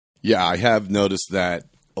Yeah, I have noticed that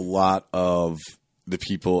a lot of the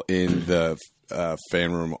people in the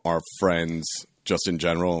fan room are friends just in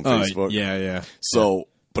general on Facebook. Yeah. So,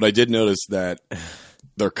 but I did notice that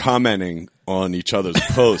they're commenting on each other's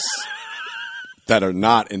posts that are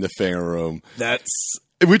not in the fan room.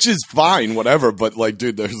 Which is fine, whatever. But like,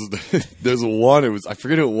 dude, there's one. I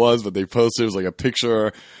forget who it was, but they posted it was like a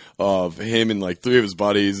picture of him and like 3 of his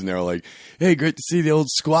buddies, and they're like, "Hey, great to see the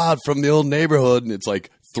old squad from the old neighborhood." And it's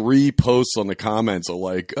like 3 posts on the comments are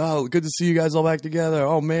like, "Oh, good to see you guys all back together.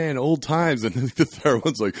 Oh man, old times." And then the third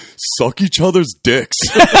one's like, "Suck each other's dicks."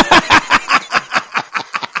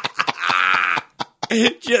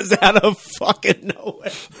 Just out of fucking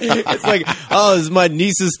nowhere. It's like, oh, this is my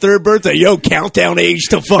niece's 3rd birthday. Yo, countdown age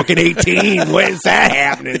to fucking 18. When is that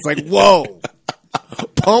happening? It's like, whoa.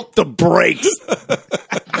 Pump the brakes.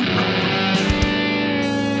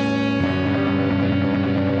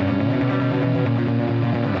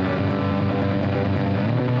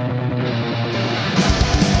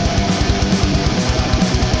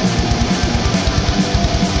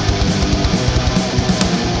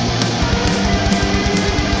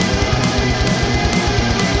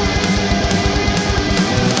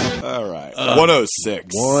 All right. 106.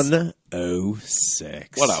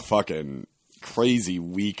 106. What a fucking crazy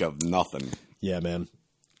week of nothing. Yeah, man.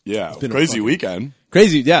 Yeah, crazy weekend.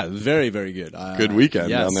 Crazy, yeah, very, very good. Good weekend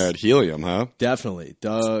yes. down there at Helium, huh? Definitely.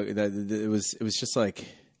 Doug, it was just like,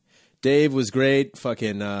 Dave was great.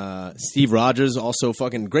 Fucking Steve Rogers, also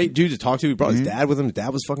fucking great dude to talk to. He brought his dad with him. His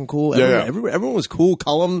dad was fucking cool. Everyone was cool.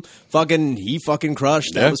 Cullum, he fucking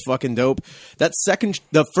crushed. That was fucking dope.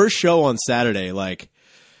 The first show on Saturday, like,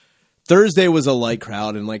 Thursday was a light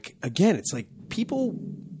crowd. And like, again, it's like people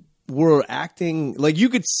were acting like you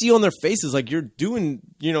could see on their faces like you're doing,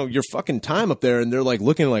 your fucking time up there, and they're like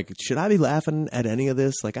looking like, should I be laughing at any of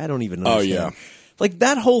this? Like, I don't even understand. Oh, yeah. Like,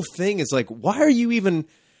 that whole thing is like, why are you even...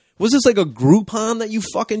 Was this like a Groupon that you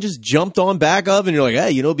fucking just jumped on back of, and you're like,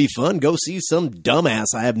 hey, it'd be fun. Go see some dumbass.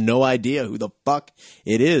 I have no idea who the fuck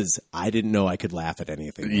it is. I didn't know I could laugh at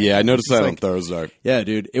anything. Yeah, I noticed that on Thursday. Yeah,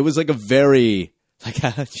 dude. It was like a very... Like,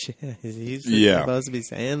 shit, is he supposed to be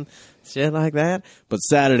saying shit like that? But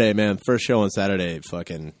Saturday, man, first show on Saturday,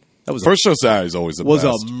 fucking... That was First show Saturday is always the best.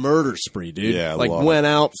 Was a murder spree, dude. Yeah, like, went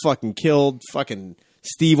out, fucking killed, fucking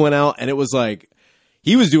Steve went out, and it was like...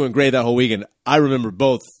 He was doing great that whole weekend. I remember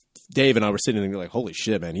both Dave and I were sitting there like, holy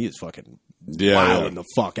shit, man, he is fucking wilding the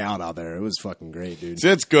fuck out there. It was fucking great, dude. See,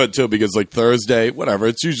 it's good, too, because, like, Thursday, whatever,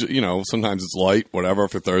 it's usually, sometimes it's light, whatever,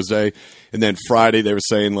 for Thursday. And then Friday, they were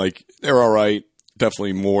saying, like, they're all right.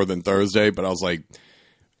 Definitely more than Thursday, but I was like,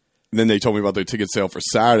 and then they told me about their ticket sale for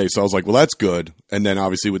Saturday, so I was like, well, that's good. And then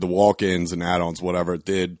obviously with the walk-ins and add-ons, whatever it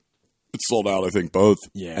did, it sold out, I think, both.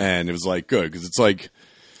 Yeah. And it was like, good, because it's like,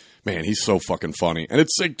 man, he's so fucking funny. And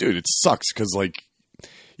it's like, dude, it sucks, because like,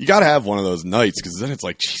 you got to have one of those nights, because then it's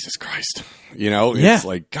like, Jesus Christ. It's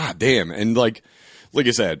like, God damn. And like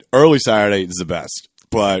I said, early Saturday is the best.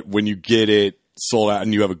 But when you get it sold out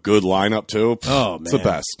and you have a good lineup too, it's the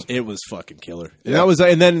best. It was fucking killer. And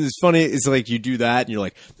and then it's funny, it's like you do that and you're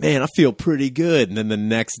like, man, I feel pretty good. And then the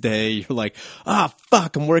next day you're like,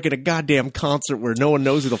 fuck, I'm working a goddamn concert where no one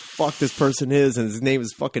knows who the fuck this person is, and his name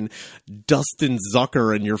is fucking Dustin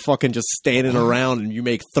Zucker, and you're fucking just standing around and you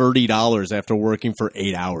make $30 after working for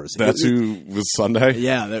 8 hours. That's who was Sunday?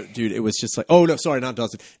 Yeah, dude, it was just like, oh no, sorry, not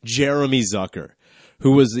Dustin, Jeremy Zucker.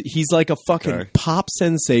 He's like a fucking pop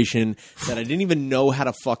sensation that I didn't even know had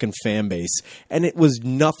a fucking fan base. And it was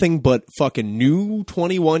nothing but fucking new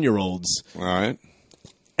 21-year-olds. All right.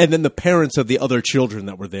 And then the parents of the other children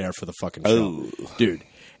that were there for the fucking show. Oh. Dude.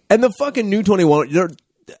 And the fucking new 21,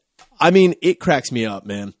 it cracks me up,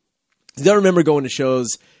 man. I remember going to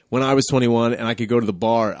shows when I was 21 and I could go to the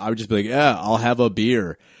bar. I would just be like, yeah, I'll have a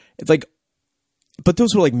beer. It's like, but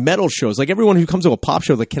those were like metal shows. Like, everyone who comes to a pop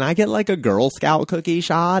show, like, can I get like a Girl Scout cookie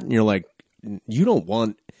shot? And you're like, you don't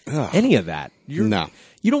want any of that. No.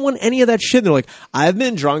 You don't want any of that shit. And they're like, I've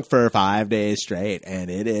been drunk for 5 days straight,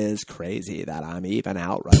 and it is crazy that I'm even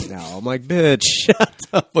out right now. I'm like, bitch, shut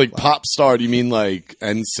up. Like pop star, do you mean like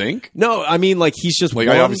NSYNC? No, I mean like he's just like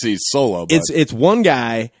obviously he's solo. But. It's one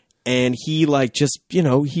guy. And he like just,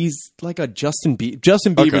 he's like a Justin Bieber.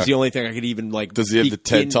 Justin Bieber's the only thing I could even like. Does he have the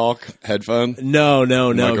TED Talk headphone? No.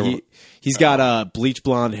 He's got bleach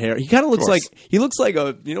blonde hair. He kind of looks like, he looks like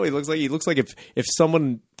if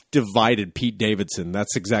someone divided Pete Davidson.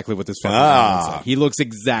 That's exactly what this fucking guy looks like. He looks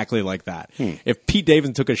exactly like that. If Pete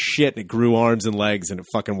Davidson took a shit and it grew arms and legs and it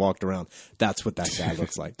fucking walked around, that's what that guy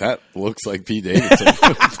looks like. That looks like Pete Davidson.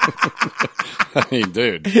 I mean,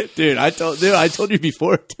 dude, I told you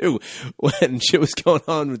before too when shit was going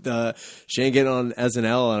on with Shane getting on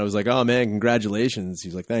SNL, and I was like, "Oh man, congratulations."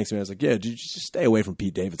 He's like, "Thanks, man." I was like, "Yeah, dude, just stay away from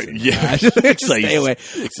Pete Davidson." Yeah, stay away.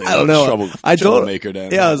 I don't know. I told him.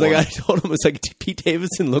 Yeah, I was like, I told him it's like Pete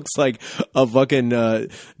Davidson looks like a fucking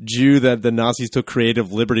Jew that the Nazis took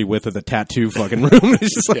creative liberty with at the tattoo fucking room.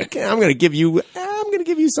 It's just like, I'm gonna give you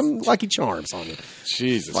some Lucky Charms on it.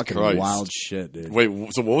 Jesus fucking Christ, wild shit, dude. Wait,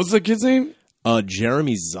 so what was the kid's name?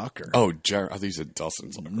 Jeremy Zucker. Oh, I thought you said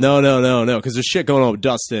Dustin Zucker. No. Because there's shit going on with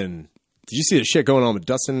Dustin. Did you see the shit going on with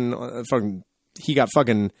Dustin? He got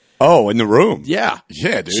fucking. Oh, in the room. Yeah,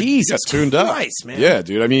 dude. Jesus tuned Christ, up, man. Yeah,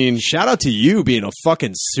 dude. I mean, shout out to you being a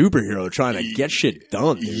fucking superhero trying to get shit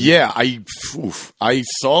done. Dude. Yeah, I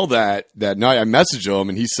saw that night. I messaged him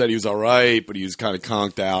and he said he was all right, but he was kind of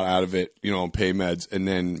conked out of it, on pain meds, and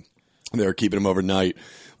then they were keeping him overnight.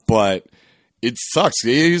 But it sucks.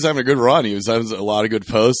 He was having a good run. He was having a lot of good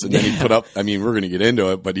posts, and then he put up. I mean, we're going to get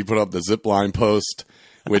into it, but he put up the zip line post,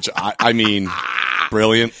 which I mean,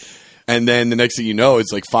 brilliant. And then the next thing you know,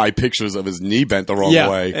 it's like 5 pictures of his knee bent the wrong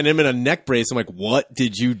way. And him in a neck brace. I'm like, what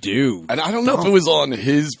did you do? And I don't know if it was on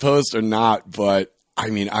his post or not, but I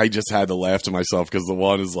mean, I just had to laugh to myself because the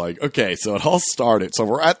one is like, okay, so it all started. So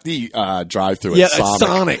we're at the drive-thru at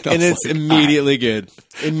Sonic. And it's like, immediately good.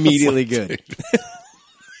 Immediately good.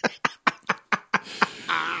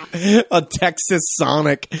 A Texas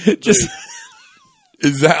Sonic. Just...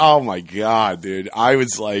 Is that? Oh my god, dude! I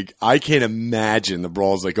was like, I can't imagine the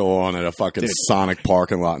brawls that go on at a fucking Sonic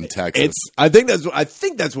parking lot in Texas. I think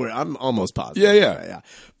that's where I'm almost positive. Yeah.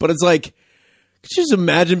 But it's like, could you just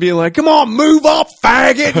imagine being like, "Come on, move up,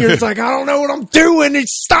 faggot!" And you're just like, "I don't know what I'm doing." It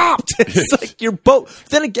stopped. It's like you're both.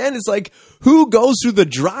 Then again, it's like, who goes through the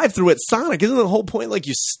drive-through at Sonic? Isn't the whole point like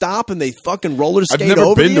you stop and they fucking roller skate over you? I've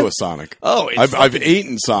never been to a Sonic. Oh, I've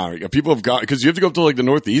eaten Sonic. People have got because you have to go up to like the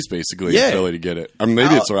Northeast basically in Philly to get it. I mean,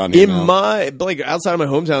 maybe it's around here now. But like outside of my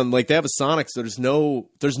hometown, like they have a Sonic, so there's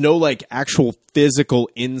no like actual physical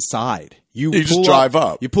inside. You just drive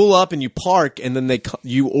up. You pull up and you park, and then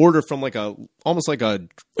you order from like almost like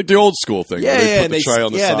the old school thing. Yeah, they put the tray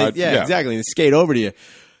on the side. Exactly. And they skate over to you.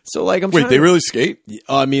 So like, they really skate?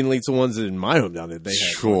 I mean, like the ones in my hometown that they had.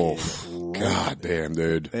 Sure. God damn,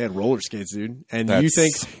 dude. They had roller skates, dude. And you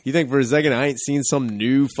think for a second I ain't seen some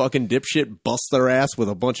new fucking dipshit bust their ass with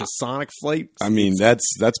a bunch of Sonic flights? I mean,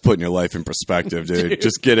 that's putting your life in perspective, dude.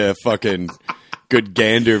 Just get a fucking good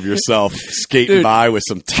gander of yourself skating by with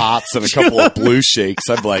some tots and a couple of blue shakes.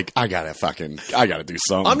 I'm like, I gotta do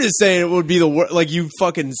something. I'm just saying it would be the worst. Like you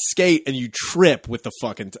fucking skate and you trip with the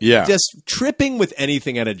fucking just tripping with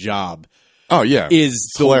anything at a job. Oh yeah,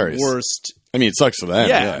 is the hilarious. Worst. I mean, it sucks for them.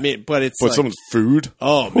 Yeah, I mean, but it's like, someone's food.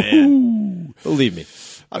 Oh man, believe me.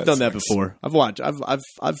 I've done that before.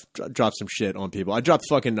 I've dropped some shit on people. I dropped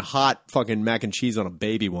fucking hot fucking mac and cheese on a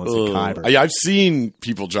baby once in Khyber. I've seen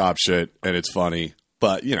people drop shit and it's funny,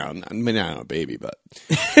 but I mean, not a baby, but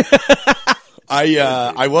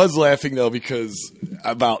I was laughing though because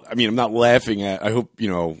I'm not laughing at. I hope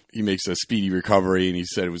he makes a speedy recovery. And he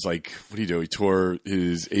said it was like, what did he do? He tore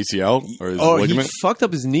his ACL or his ligament. He fucked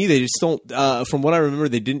up his knee. They just don't. From what I remember,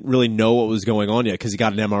 they didn't really know what was going on yet because he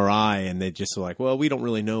got an MRI and they just were like, well, we don't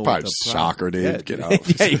really know. Probably shocker, dude. Get out.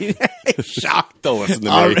 Shock. Don't listen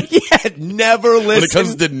to me. Never listen. When it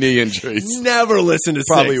comes to knee injuries, never listen to.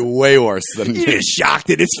 Probably way worse than you. Just shocked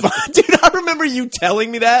it. It's fine, dude. I remember you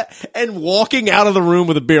telling me that and walking out of the room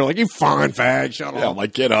with a beer, like, you fine fag, shut up. I'm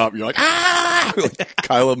like, get up. You're like, ah! Like,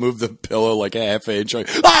 Kyla moved the pillow like a half inch. Like,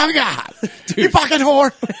 oh, God. Dude. You fucking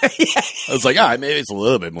whore. I was like, all right, maybe it's a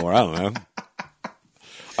little bit more. I don't know.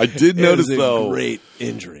 I did notice, though. Great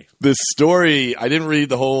injury. This story, I didn't read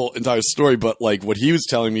the whole entire story, but like what he was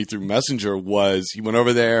telling me through Messenger was he went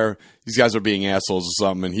over there. These guys were being assholes or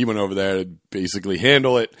something, and he went over there to basically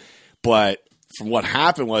handle it. But from what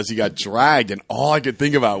happened was he got dragged, and all I could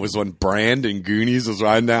think about was when Brand and Goonies was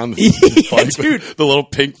riding down the bike, dude. The little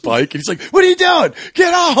pink bike, and he's like, "What are you doing?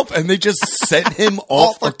 Get off!" And they just sent him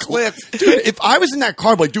off a cliff. Dude, if I was in that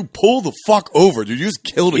car, I'd be like, dude, pull the fuck over, dude. You just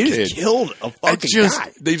killed a kid. You just killed a fucking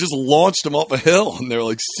guy. They just launched him off a hill, and they're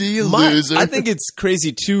like, "See you, loser." I think it's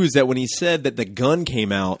crazy too is that when he said that the gun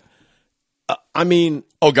came out,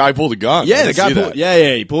 guy pulled a gun. Yeah, the guy pulled.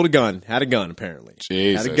 Yeah, he pulled a gun. Had a gun apparently.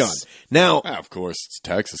 Jesus. Had a gun. Now, of course, it's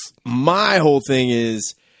Texas. My whole thing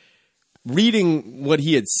is reading what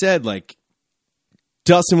he had said. Like,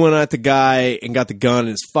 Dustin went at the guy and got the gun, and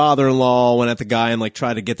his father-in-law went at the guy and like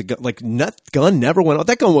tried to get the gun. Like, that gun never went off.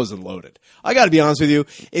 That gun wasn't loaded. I got to be honest with you.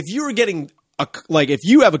 If you were getting if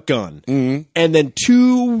you have a gun and then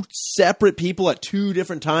two separate people at two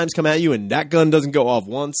different times come at you and that gun doesn't go off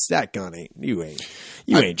once, that gun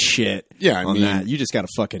ain't shit. Yeah, I mean, that. You just got to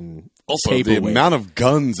fucking. Also, the amount of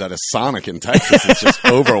guns at a Sonic in Texas is just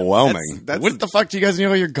overwhelming. What the fuck do you guys need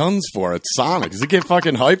all your guns for at Sonic? Does it get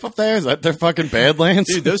fucking hype up there? Is that their fucking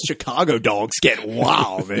Badlands? Dude, those Chicago dogs get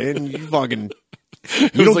wild, man. You fucking...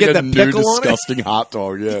 You don't get that pickle on it? Disgusting hot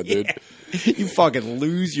dog, yeah, dude. Yeah. You fucking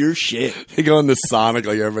lose your shit. They go into Sonic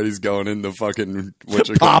like everybody's going into fucking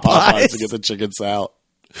Popeyes to get the chicken sandwich.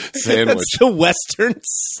 That's the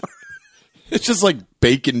Westerns. It's just like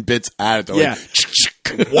bacon bits at it. They're yeah.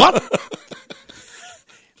 Like, what?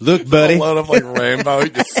 Look, buddy. A load of like Rambo.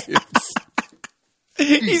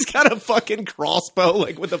 He's got a fucking crossbow,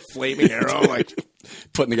 like with a flaming arrow, like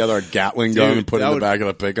putting together a Gatling gun and putting it in the back of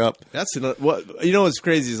the pickup. That's what you know. What's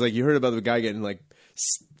crazy is like you heard about the guy getting like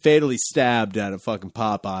fatally stabbed at a fucking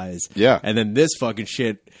Popeyes. Yeah, and then this fucking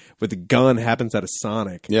shit with the gun happens at a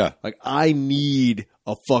Sonic. Yeah, like I need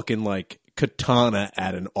a fucking like katana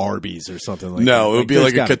at an Arby's or something like that. No, it would be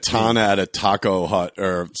like a katana at a Taco Hut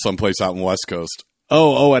or someplace out in West Coast.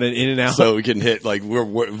 Oh, at an In-N-Out. So we can hit like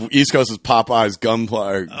we're East Coast is Popeye's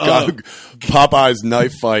gunplay, Popeye's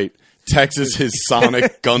knife fight. Texas his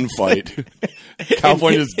Sonic gunfight.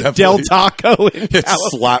 California's definitely Del Taco. It's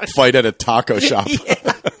slap fight at a taco shop.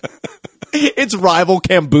 Yeah. It's rival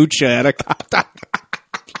kombucha at a taco.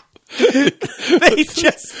 They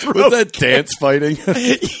just throw that dance fighting.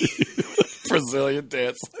 Brazilian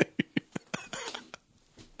dance.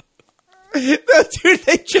 No, dude,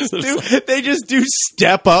 they just do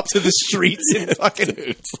step up to the streets and fucking. Dude,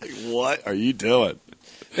 it's like, what are you doing?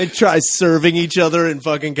 They try serving each other in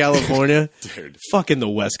fucking California. Dude, fucking the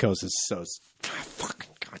West Coast is so fucking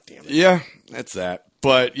goddamn. Yeah, that's that.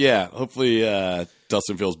 But yeah, hopefully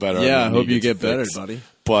Dustin feels better. Yeah, I hope you get better, buddy.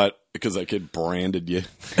 But because that kid branded you.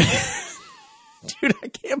 Dude, I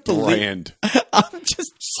can't believe I'm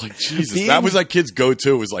just like, Jesus. That was that kid's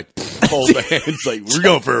go-to. It was like, hold the hands. Like, we're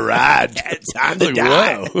going for a ride. Yeah, time to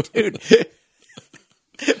die. Whoa. Dude.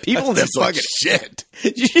 People in that fucking shit.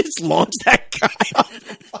 You just launched that guy off.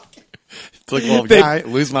 It's like, well, I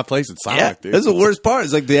lose my place at Sonic, dude. That's the worst part.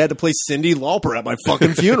 It's like they had to play Cyndi Lauper at my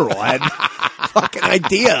fucking funeral. I had no fucking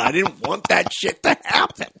idea. I didn't want that shit to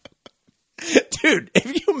happen. Dude,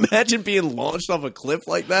 if you imagine being launched off a cliff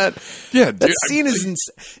like that, yeah, that scene is.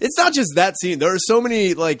 It's not just that scene. There are so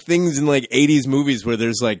many like things in like '80s movies where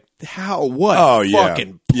there's like,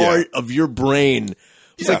 fucking part of your brain.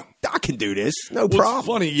 It's like, I can do this, no problem. It's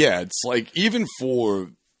funny, yeah. It's like even for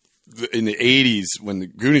in the '80s when the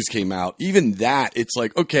Goonies came out, even that, it's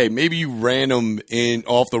like, okay, maybe you ran him in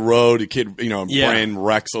off the road. A kid, ran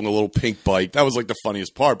Rex on a little pink bike. That was like the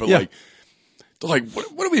funniest part, but like. They're like,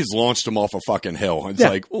 what if we just launched him off a fucking hill? It's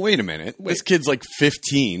like, well, wait a minute. This kid's like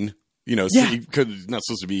 15, so he could not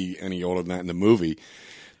supposed to be any older than that in the movie.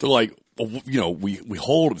 They're like, well, we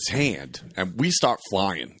hold his hand and we start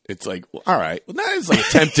flying. It's like, well, all right. Well, that is like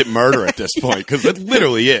attempted murder at this point because it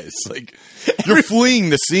literally is. Like, you're fleeing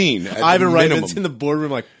the scene. Ivan Reitman's in the boardroom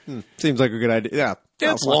like, seems like a good idea. Yeah,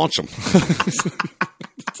 let's launch him.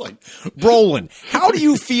 It's like, Brolin, how do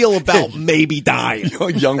you feel about maybe dying?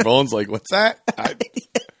 Young Brolin's like, what's that? I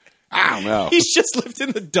don't know. He's just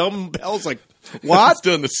lifting the dumbbells like, what? He's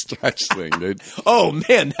doing the stretch thing, dude. Oh,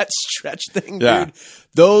 man, that stretch thing, dude.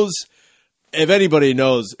 Those, if anybody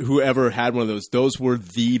knows, whoever had one of those were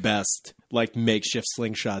the best, like, makeshift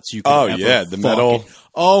slingshots you could ever the metal.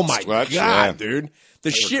 Oh, my God, dude.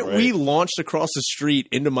 The shit we launched across the street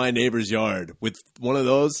into my neighbor's yard with one of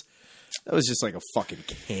those. That was just like a fucking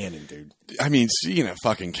cannon, dude. I mean, speaking of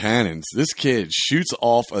fucking cannons, this kid shoots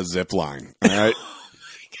off a zip line. All right.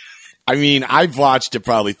 I mean, I've watched it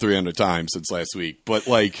probably 300 times since last week, but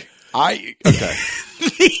like,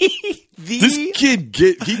 this kid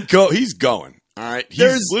he's going. All right.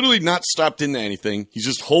 He's literally not stopped into anything. He's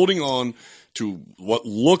just holding on to what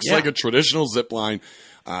looks like a traditional zip line,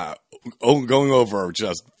 going over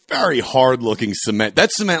just very hard-looking cement.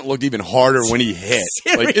 That cement looked even harder when he hit.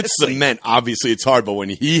 Seriously? Like, it's cement. Obviously, it's hard, but when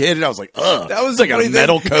he hit it, I was like, ugh. That was like a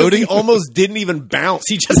metal coating. He almost didn't even bounce.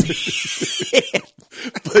 He just hit.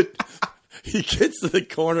 But he gets to the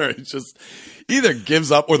corner and just either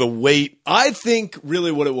gives up or the weight. I think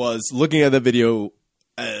really what it was, looking at the video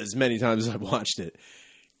as many times as I've watched it,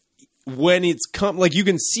 when it's like you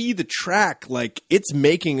can see the track, like it's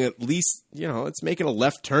making at least, it's making a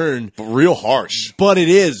left turn. But real harsh. But it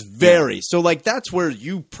is very. So like that's where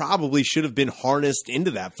you probably should have been harnessed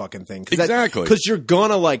into that fucking thing. Exactly. Because you're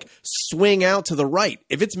gonna like swing out to the right.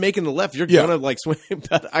 If it's making the left, you're gonna like swing.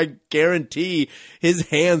 But I guarantee his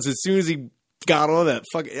hands, as soon as he got on that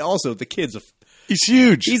fucking. Also, the kid's he's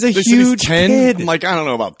huge. He's a huge 10. kid. I'm like, I don't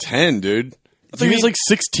know about 10, dude. I thought he was like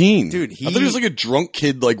 16. Dude, I thought he was like a drunk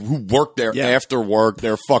kid like who worked there after work.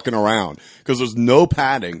 They're fucking around because there's no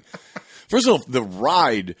padding. First of all, the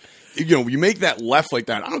ride, you make that left like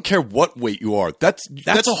that. I don't care what weight you are. That's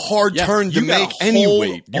a hard turn to make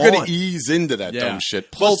anyway. You got to ease into that dumb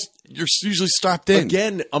shit. Plus, you're usually strapped in.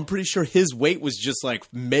 Again, I'm pretty sure his weight was just like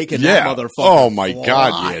making that motherfucker Oh my fly.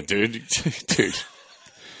 God, yeah, dude. Dude.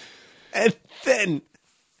 And then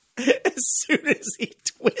as soon as he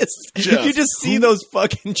twists, you just see those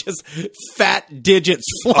fucking just fat digits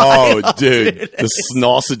fly. Oh, up, dude. The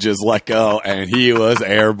sausages let go, and he was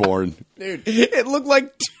airborne. Dude, it looked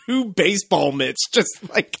like two baseball mitts just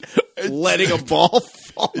like letting a ball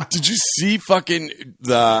fall. Did you see fucking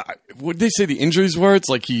what did they say the injuries were? It's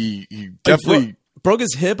like he definitely broke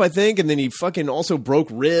his hip, I think, and then he fucking also broke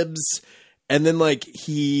ribs, and then like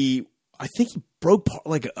I think he broke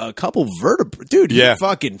like a couple vertebrae. Dude, he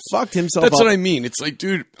fucking fucked himself That's up. what I mean. It's like,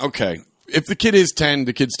 dude, okay. If the kid is 10,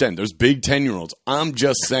 the kid's 10. There's big 10-year-olds. I'm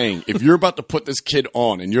just saying, if you're about to put this kid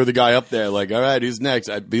on and you're the guy up there like, all right, who's next?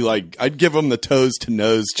 I'd be like, I'd give him the toes to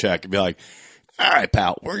nose check and be like, all right,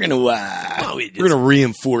 pal, we're gonna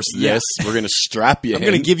reinforce this. We're gonna strap you in. I'm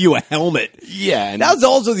gonna give you a helmet. Yeah. And that was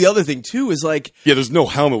also the other thing too, is like, yeah, there's no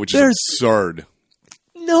helmet, which is absurd.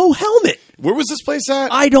 No helmet. Where was this place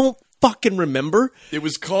at? I don't fucking remember. It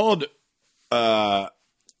was called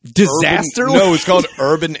Disaster? No, it's called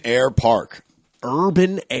Urban Air Park.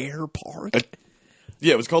 Urban Air Park?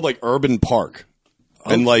 Yeah, it was called like Urban Park.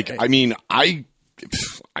 Okay. And like, I mean, I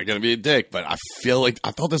gotta be a dick, but I feel like I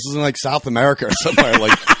thought this was in like South America or somewhere.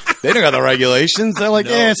 Like, they don't got the regulations. They're like,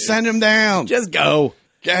 dude, send him down. Just go.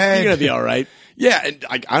 Go ahead. You're gonna be all right. Yeah, and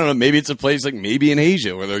I don't know. Maybe it's a place like maybe in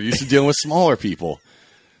Asia where they're used to dealing with smaller people.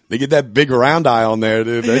 They get that big round eye on there,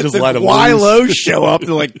 dude. They just let them loose. Show up.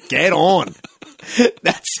 They're like, get on.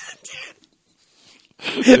 That's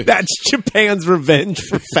Japan's revenge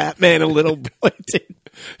for Fat Man and Little Boy, dude.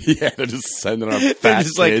 Yeah, they're just sending our fat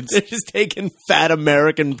kids. They're just taking fat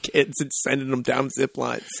American kids and sending them down zip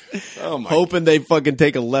lines. Oh my! Hoping they fucking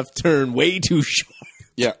take a left turn way too short.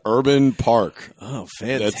 Yeah, Urban Park. Oh,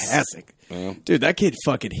 fantastic. Dude, that kid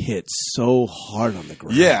fucking hit so hard on the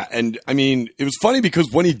ground. Yeah, and I mean, it was funny because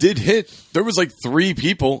when he did hit, there was like 3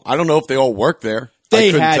 people. I don't know if they all worked there.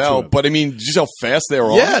 They couldn't had tell, to. but I mean, did you see how fast they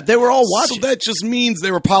were on? Yeah, they were all watching. So that just means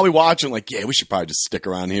they were probably watching like, yeah, we should probably just stick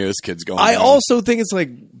around here. This kid's going I down. also think it's like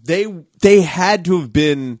they had to have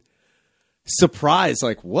been surprised,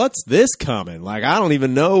 like, what's this coming? Like, I don't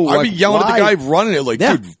even know. I'd be yelling at the guy running it like,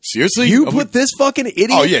 dude, seriously? You put this fucking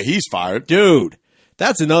idiot? Oh, yeah, he's fired. Dude,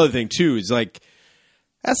 that's another thing, too, is like,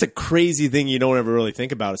 that's a crazy thing you don't ever really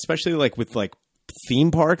think about, especially like with like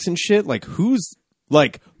theme parks and shit. Like, who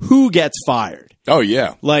gets fired? Oh,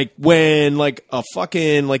 yeah. Like, when like a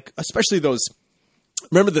fucking, like, especially those,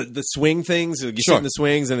 remember the swing things? You sit in the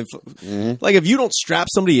swings, and like if you don't strap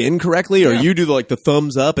somebody in correctly, or you do the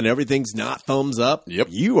thumbs up and everything's not thumbs up,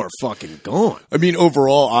 you are fucking gone. I mean,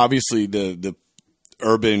 overall, obviously the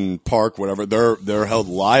Urban Park, whatever, they're held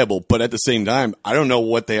liable, but at the same time, I don't know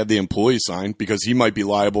what they have the employee sign, because he might be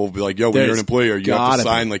liable. Be like, yo, when you're an employee, or you have to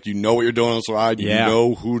sign like you know what you're doing on this ride, you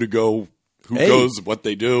know who to go, who goes, what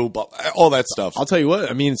they do, but all that stuff. I'll tell you what,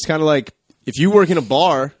 I mean, it's kind of like if you work in a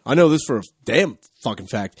bar. I know this for a damn fucking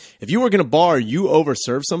fact. If you work in a bar, you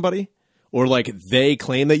overserve somebody, or like they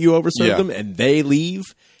claim that you overserve them, and they leave,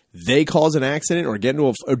 they cause an accident or get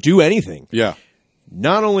into or do anything. Yeah.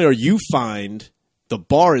 Not only are you fined, the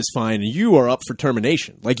bar is fined, and you are up for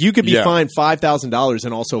termination. Like, you could be fined $5,000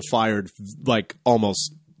 and also fired, like,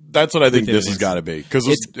 almost. That's what I think this has got to be. Because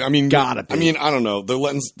I mean, gotta be. I mean, I don't know. They're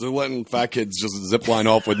letting fat kids just zip line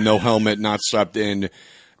off with no helmet, not strapped in.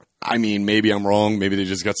 I mean, maybe I'm wrong. Maybe they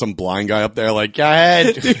just got some blind guy up there like, go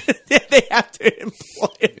ahead. They have to employ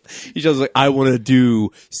him. He's just like, I want to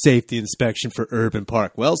do safety inspection for Urban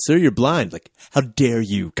Park. Well, sir, you're blind. Like, how dare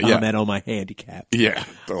you comment on my handicap? Yeah.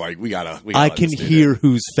 They're like, we gotta I can hear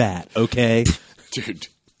who's fat, okay? Dude.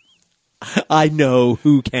 I know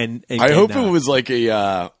who can and I hope cannot. it was like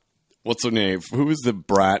a, what's her name? Who was the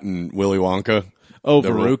brat in Willy Wonka? Oh,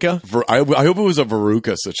 Veruca? I hope it was a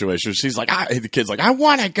Veruca situation. She's like, the kid's like, I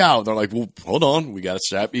want to go. They're like, well, hold on. We got to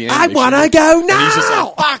strap you in. I want to go now. And he's just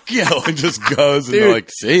like, fuck you. And just goes. And they're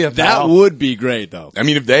like, see ya, pal. That would be great, though. I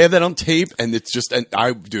mean, if they have that on tape and it's just,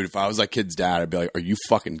 dude, if I was that kid's dad, I'd be like, are you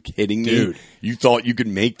fucking kidding me? Dude. You thought you could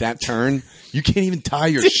make that turn? You can't even tie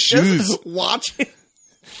your shoes. Just watching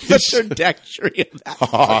the trajectory of that.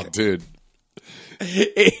 Oh, dude.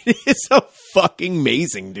 It is so fucking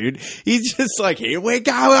amazing, dude. He's just like, here we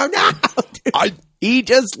go now. Dude. He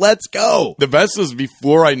just lets go. The best was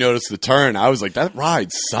before I noticed the turn, I was like, that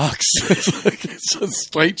ride sucks. It's just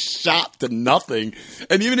straight shot to nothing.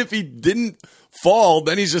 And even if he didn't fall,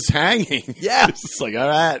 then he's just hanging. Yeah. It's just like, all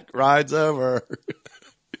right, ride's over.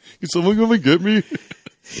 Is someone going to get me?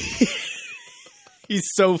 He's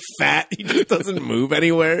so fat, he just doesn't move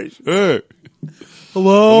anywhere. Hey.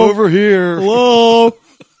 Hello? I'm over here. Hello?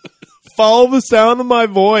 Follow the sound of my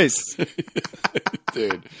voice.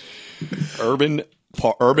 Dude. Urban Air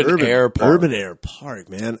Park. Urban Air Park,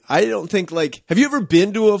 man. I don't think, like... Have you ever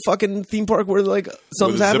been to a fucking theme park where, like,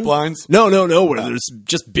 something's happened? Zip lines? No, where there's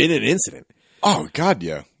just been an incident. Oh, God,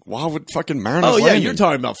 yeah. Why would fucking Mariners Oh, yeah, Landing? you're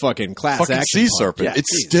talking about fucking class fucking action Sea park. Serpent. Yeah,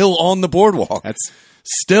 it's still on the boardwalk. That's...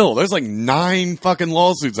 Still, there's like 9 fucking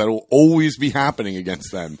lawsuits that will always be happening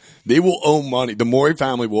against them. They will owe money. The Maury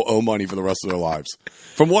family will owe money for the rest of their lives.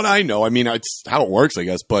 From what I know, I mean, it's how it works, I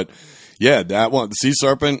guess. But yeah, that one, the Sea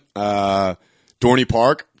Serpent, Dorney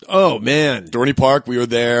Park. Oh, man. Dorney Park, we were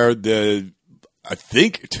there. I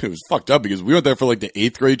think it was fucked up because we were there for like the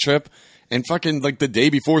 8th grade trip. And fucking like the day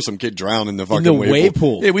before, some kid drowned in the fucking wave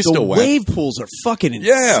pool. Yeah, we still went. The wave pools are fucking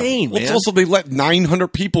insane, man. Well, also, they let 900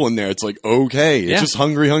 people in there. It's like, okay. It's just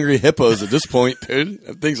hungry hippos at this point,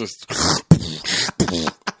 dude. Things are...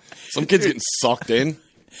 Some kid's getting sucked in.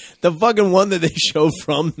 The fucking one that they showed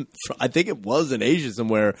from, I think it was in Asia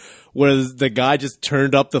somewhere, where the guy just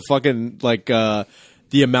turned up the fucking, like,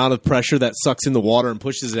 the amount of pressure that sucks in the water and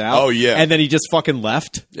pushes it out. Oh, yeah. And then he just fucking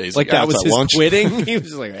left. Yeah, he's like that was his lunch. quitting. He was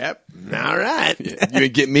just like, yep, all right. Yeah, you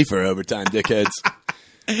ain't getting me for overtime, dickheads.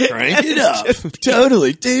 Crank it up.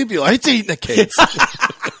 Totally. Dude, it's eating the kids.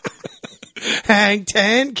 Hang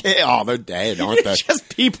 10 kids. Oh, they're dead, aren't they?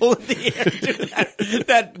 Just people in the air doing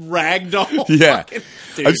that ragdoll. Yeah.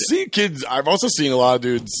 Dude. I've seen kids. I've also seen a lot of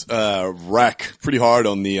dudes wreck pretty hard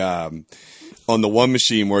on the one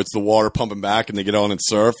machine where it's the water pumping back and they get on and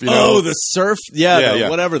surf. You know? Oh, the surf? Yeah,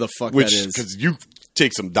 whatever the fuck that is. Because you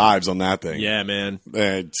take some dives on that thing. Yeah, man.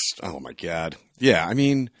 Oh, my God. Yeah, I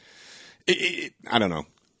mean, I don't know.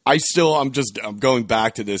 I'm going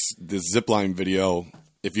back to this zipline video.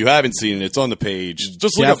 If you haven't seen it, it's on the page.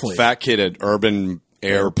 Just look up Fat Kid at Urban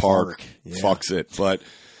Air Park. Yeah. Fucks it. But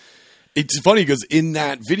it's funny because in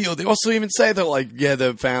that video, they also even say that, like, yeah,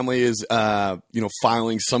 the family is,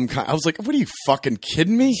 filing some kind. I was like, what are you fucking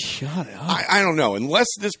kidding me? Shut up. I don't know. Unless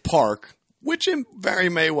this park, which very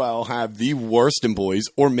may well have the worst employees,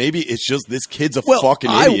 or maybe it's just this kid's a fucking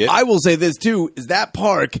idiot. I will say this too: is that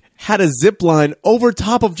park had a zip line over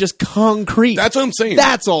top of just concrete. That's what I'm saying.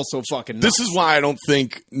 That's also fucking nuts. This is why I don't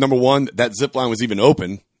think, number one, that zip line was even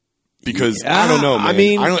open. Because I don't know, man. I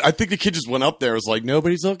mean, I think the kid just went up there. Was like,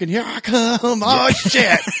 nobody's looking. Here I come. Oh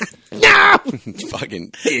shit! No,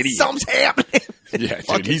 fucking idiot. Something's happening. Yeah,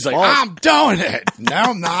 dude. He's like, I'm doing it. No,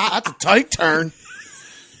 I'm not. That's a tight turn.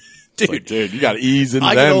 Dude, like, dude, you got to ease into them.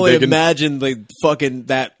 I can only imagine like fucking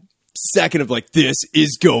that second of like, this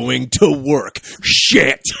is going to work.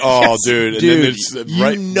 Shit. Oh, yes. Dude. And dude,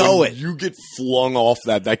 then there's you get flung off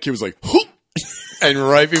that kid was like, whoop. And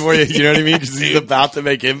right before you know what I mean? Because he's about to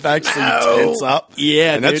make impact, so you tense up.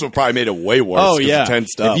 Yeah, and that's what probably made it way worse. Oh, yeah.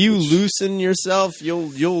 Tensed up. If you loosen yourself,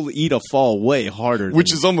 you'll eat a fall way harder.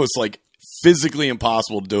 Which is almost like physically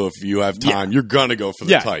impossible to do if you have time. Yeah. You're gonna go for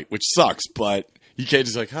the tight, which sucks. But you can't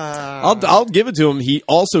just like. I'll give it to him. He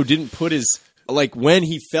also didn't put his when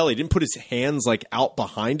he fell, he didn't put his hands like out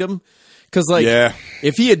behind him. Because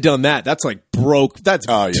if he had done that, that's like broke. That's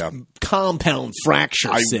compound fracture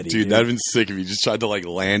city. Dude, that'd have been sick if he just tried to like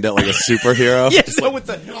land it like a superhero. Yeah, so with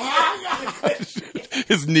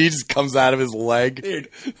his knee just comes out of his leg. Dude.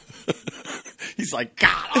 He's like,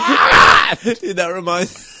 God. Dude, that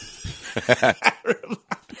reminds me.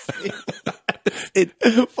 In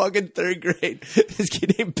fucking 3rd grade, this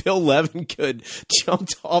kid named Bill Levingood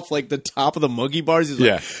jumped off like the top of the monkey bars. He's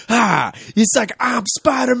like, he's like, I'm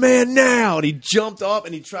Spider-Man now. And he jumped up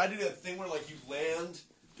and he tried to do that thing where like you land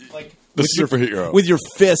like the superhero with your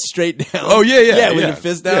fist straight down. Oh yeah, with your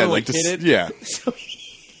fist down, like hit it. Yeah. So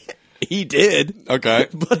he did. Okay.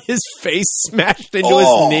 But his face smashed into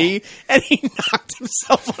his knee and he knocked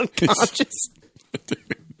himself unconscious.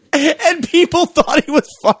 And people thought he was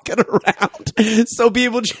fucking around. So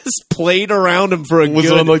people just played around him for a Was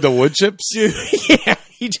good... it on like the wood chips? Yeah,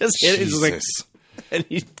 he just hit it. He's like, and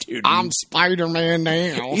dude, I'm Spider-Man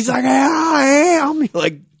now. he's like, I am. You're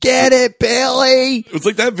like, get it, Billy. It was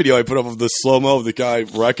like that video I put up of the slow-mo of the guy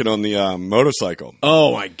wrecking on the motorcycle.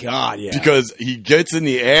 Oh, my God, yeah. Because he gets in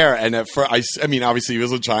the air, and at first, I mean, obviously he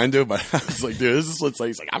wasn't trying to, but I was like, dude, this is what's like.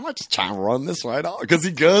 He's like, I'm not just trying to run this right off. Because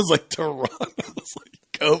he goes like to run. I was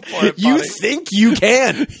like, go for it, You buddy. think you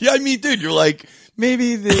can. Yeah, I mean, dude, you're like,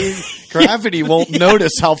 maybe the gravity won't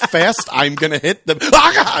notice how fast I'm going to hit them.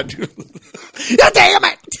 Oh, God! Oh, damn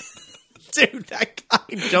it. Dude, that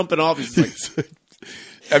guy jumping off is like...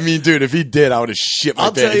 I mean, dude, if he did, I would have shit my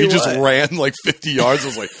I'll bed. tell If he you just what. ran like 50 yards, I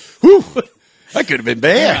was like, whew, that could have been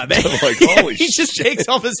bad. Like, holy he shit. just takes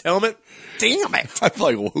off his helmet. Damn it. I'm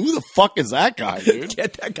like, well, who the fuck is that guy, dude?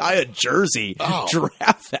 Get that guy a jersey. Oh.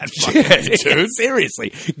 Draft that fucking Yeah, dude.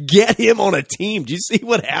 Seriously. Get him on a team. Do you see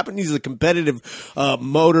what happened? He's a competitive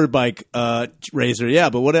motorbike racer. Yeah,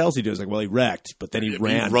 but what else he do? Like, well, he wrecked, but then he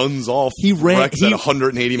ran. He runs off. He ran. Wrecks at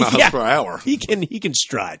 180 miles per hour. He can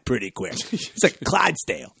stride pretty quick. He's like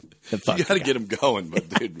Clydesdale. You got to get him going, but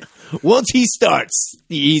dude. Once he starts,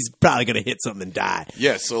 he's probably going to hit something and die.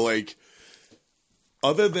 Yeah, so like,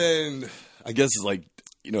 other than, I guess, like,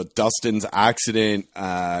 you know, Dustin's accident,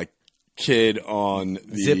 kid on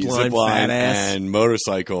the Zip line, fat ass. and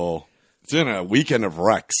motorcycle, it's been a weekend of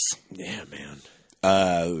wrecks. Yeah,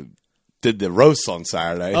 man. Did the roast on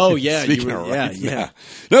Saturday. Oh, yeah. Speaking You were- of yeah, wrecks, yeah.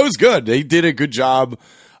 That was good. They did a good job.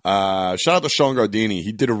 Shout out to Sean Gardini.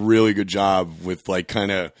 He did a really good job with like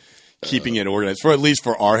kind of keeping it organized for at least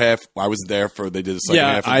for our half. I was there for they did the second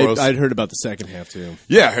half of roast. I'd heard about the second half too.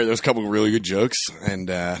 Yeah, I heard there's a couple of really good jokes, and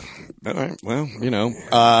all right, well, you know,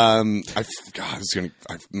 I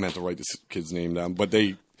meant to write this kid's name down, but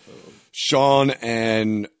Sean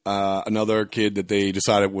and another kid that they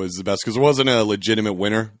decided was the best because there wasn't a legitimate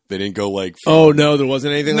winner. They didn't go like, Oh no, there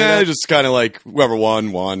wasn't anything like that. just kind of like whoever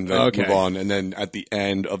won, then Okay. move on, and then at the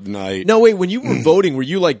end of the night, No, wait. When you were voting, were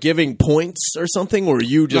you like giving points or something, or were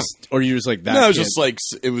you just, like that? no, it was kid? just like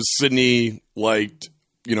it was Sydney liked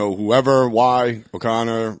whoever Y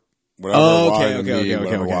O'Connor whatever Oh, Y okay, and okay, me, okay,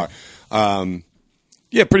 whatever okay. Y.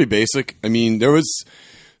 Yeah, pretty basic. I mean, there was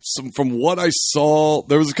from what I saw,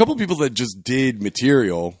 there was a couple people that just did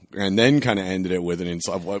material and then kind of ended it with an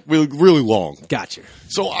inside really long. Gotcha.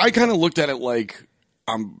 So I kind of looked at it like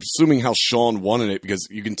I'm assuming how Sean wanted it because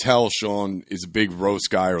you can tell Sean is a big roast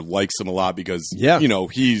guy or likes him a lot because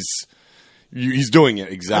he's doing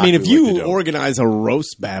it exactly. I mean, if like they you do. organize a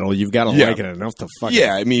roast battle, you've got to Yeah. like it enough to fucking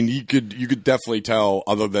Yeah, I mean, you could definitely tell,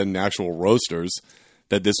 other than actual roasters,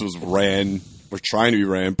 that this was ran or trying to be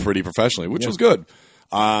ran pretty professionally, which was good.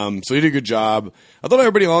 So he did a good job. I thought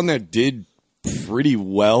everybody on there did pretty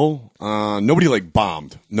well. Nobody like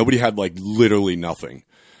bombed. Nobody had like literally nothing.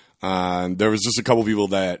 There was just a couple people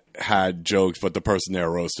that had jokes, but the person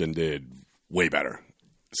there roasting did way better.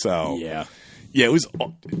 So Yeah. it was.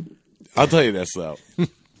 I'll tell you this though.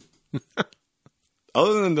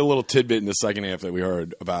 Other than the little tidbit in the second half that we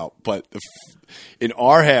heard about, but in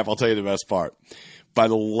our half, I'll tell you the best part. By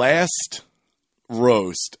the last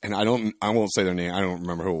roast, and I won't say their name. I don't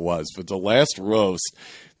remember who it was, but the last roast,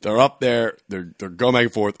 they're up there, they're going back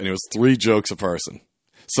and forth, and it was 3 jokes a person.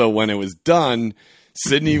 So when it was done,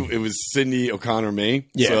 it was Sydney, O'Connor, me.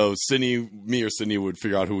 Yeah. So me or Sydney would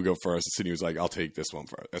figure out who would go first. And Sydney was like, I'll take this one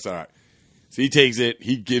first. That's all right. So he takes it,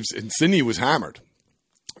 and Sydney was hammered.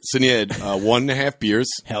 Sydney had 1.5 beers.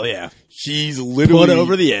 Hell yeah. He's literally Put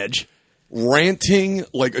over the edge. ranting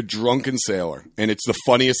like a drunken sailor, and it's the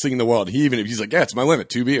funniest thing in the world. He's like, yeah, it's my limit,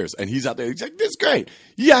 2 beers, and he's out there. He's like, this is great.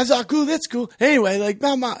 Yeah, it's all cool. That's cool. Anyway, like,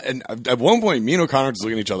 mama. And at one point, me and O'Connor just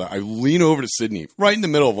looking at each other. I lean over to Sydney, right in the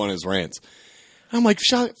middle of one of his rants. I'm like,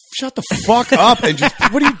 shut the fuck up and just,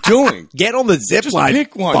 what are you doing? Get on the zip Just line.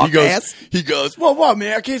 pick one. fuck He goes, well, what,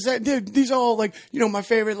 man? I can't say, dude, these are all like, my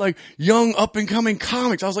favorite, like, young up and coming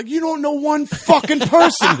comics. I was like, you don't know one fucking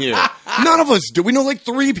person here. None of us do. We know like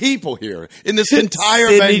 3 people here in this entire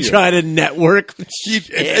Sydney venue. try to network.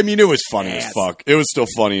 I mean, it was funny as fuck. It was still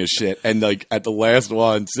funny as shit. And like at the last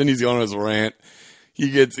one, Sydney's going on his rant.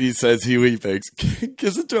 He says he thinks,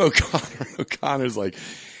 gives it to O'Connor. O'Connor's like,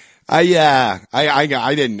 I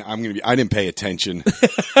didn't pay attention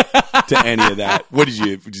to any of that. What did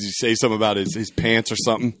you say something about his pants or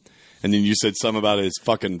something? And then you said something about his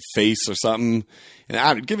fucking face or something. And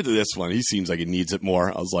I'd give it to this one. He seems like he needs it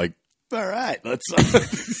more. I was like, all right, let's.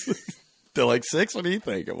 They're like 6. What do you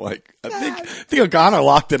think? I'm like, I think O'Connor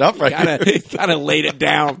locked it up right here. Kind of laid it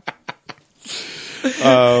down.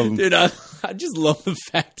 Dude, I just love the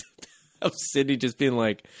fact of Sydney just being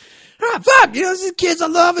like, fuck, these kids, I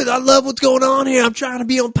love it. I love what's going on here. I'm trying to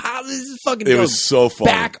be on pop. This is fucking It was so fun.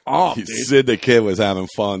 Back off, dude. Sid the kid was having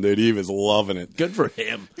fun, dude. He was loving it. Good for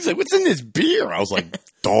him. He's like, what's in this beer? I was like,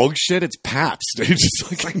 dog shit, it's Pabst, dude.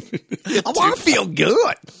 Just like, I want to feel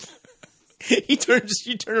good.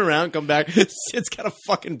 You turn around, come back. Sid's got a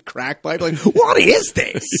fucking crack pipe. Like, what is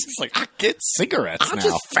this? He's like, I get cigarettes I now.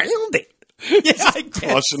 just found it. Yeah, I guess.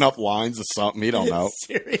 Crushing up lines of something. He don't know.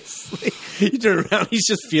 Seriously. You turn around, he's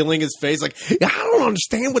just feeling his face like, I don't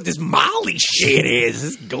understand what this Molly shit is.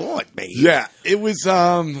 It's good, man. Yeah, it was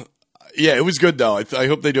it was good though. I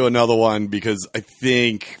hope they do another one because I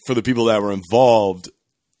think for the people that were involved,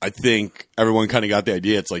 I think everyone kind of got the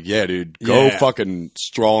idea. It's like, yeah, dude, go fucking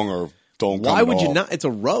strong or don't come Why at would you all. not? It's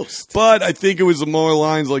a roast. But I think it was more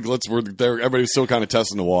lines like everybody's still kind of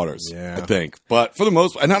testing the waters. Yeah. I think. But for the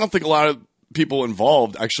most, and I don't think a lot of people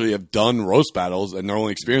involved actually have done roast battles, and their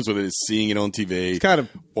only experience with it is seeing it on TV, kind of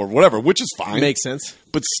or whatever, which is fine. Makes sense.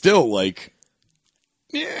 But still, like,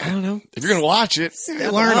 yeah, I don't know. if you're gonna watch it,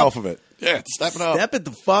 learn off of it. Yeah, step it up. Step it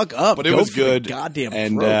the fuck up. But it was good. Goddamn.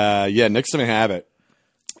 And throat. next time I have it,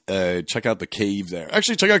 check out the cave there.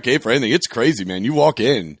 Actually, check out Cave for anything. It's crazy, man. You walk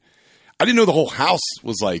in. I didn't know the whole house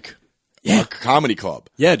was like a comedy club.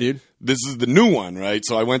 Yeah, dude. This is the new one, right?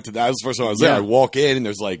 So I went to that. Was the first time I was there. I walk in and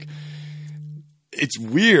there's like, it's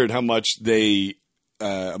weird how much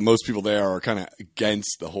most people there are kind of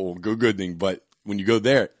against the whole good thing. But when you go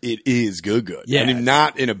there, it is good. Yeah. I mean,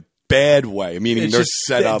 not in a bad way. I mean, they're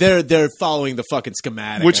set up. They're following the fucking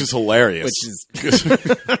schematic. Which is hilarious. Which is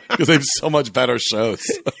because they have so much better shows.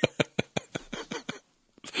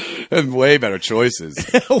 And way better choices.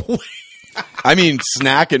 I mean,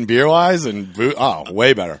 snack and beer wise, and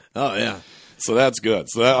way better. Oh yeah, so that's good.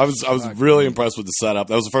 So I was really impressed with the setup.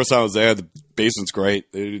 That was the first time I was there. The basement's great.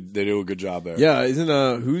 They do a good job there. Yeah,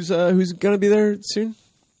 isn't who's gonna be there soon?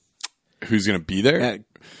 Who's gonna be there?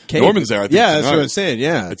 Norman's there. I think that's tonight. what I'm saying.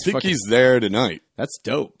 Yeah, I think he's there tonight. That's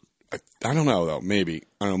dope. I don't know though. Maybe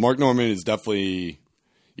I don't know. Mark Norman is definitely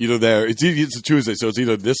either there. It's a Tuesday, so it's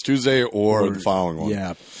either this Tuesday or the following one.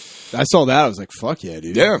 Yeah. I saw that. I was like, "Fuck yeah,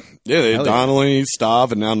 dude!" Yeah. They had Donnelly,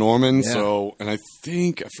 Stav, and now Norman. Yeah. So, and I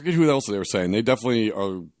forget who else they were saying. They definitely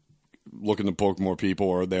are looking to book more people,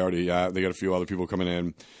 or they already they got a few other people coming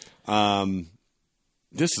in.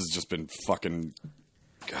 This has just been fucking.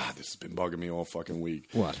 God, this has been bugging me all fucking week.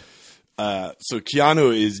 What? So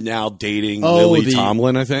Keanu is now dating Lily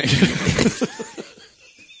Tomlin. I think.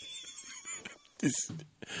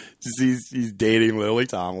 he's dating Lily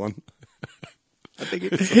Tomlin. I think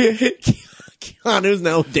Keanu's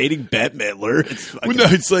now dating Bette Midler.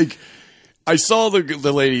 It's like I saw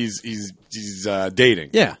the ladies he's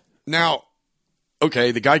dating. Yeah. Now,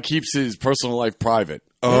 okay, the guy keeps his personal life private.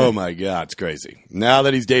 Oh my God, it's crazy. Now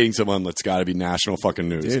that he's dating someone, that's got to be national fucking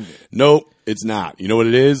news. Dude. Nope, it's not. You know what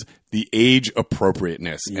it is? The age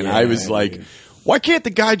appropriateness. And I was like, why can't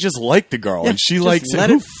the guy just like the girl? And she likes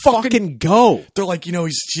let it fucking go. They're like,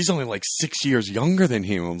 she's only like 6 years younger than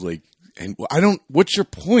him. I was like, and what's your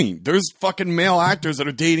point? There's fucking male actors that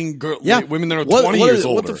are dating women that are 20 years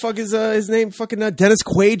older. What the fuck is his name? Fucking Dennis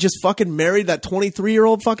Quaid just fucking married that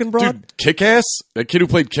 23-year-old fucking broad? Dude, Kick-Ass? That kid who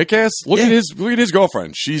played Kick-Ass? Look at his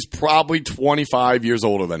girlfriend. She's probably 25 years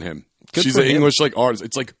older than him. She's an English artist.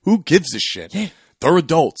 It's like, who gives a shit? Yeah. They're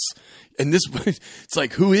adults. And it's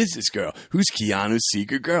like, who is this girl? Who's Keanu's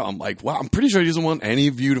secret girl? I'm like, wow, I'm pretty sure he doesn't want any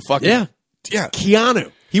of you to fucking... Yeah.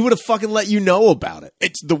 Keanu. He would have fucking let you know about it.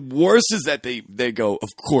 It's the worst is that they go, of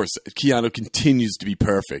course, Keanu continues to be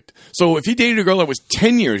perfect. So if he dated a girl that was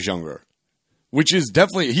 10 years younger, which is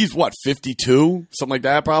definitely, he's what, 52? Something like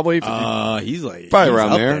that, probably? He's like... Probably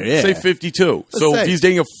around there. Yeah. Say 52. If he's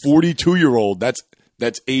dating a 42-year-old, that's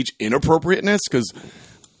age inappropriateness? Because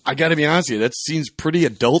I got to be honest with you, that seems pretty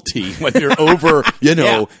adulty when you're over,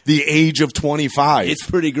 the age of 25. It's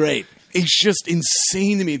pretty great. It's just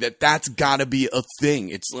insane to me that's got to be a thing.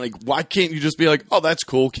 It's like, why can't you just be like, oh, that's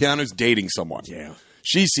cool. Keanu's dating someone. Yeah.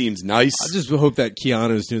 She seems nice. I just hope that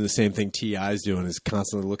Keanu's doing the same thing T.I.'s doing, is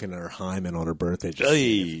constantly looking at her hymen on her birthday.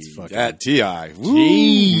 That T.I.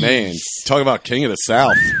 Man, talk about king of the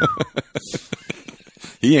South.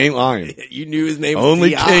 He ain't lying. You knew his name was Only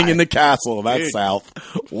T.I. king in the castle of that South.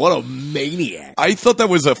 What a maniac. I thought that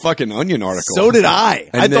was a fucking Onion article. So did I.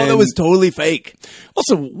 I thought that was totally fake.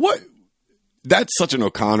 Also, what... That's such an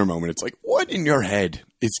O'Connor moment. It's like, what in your head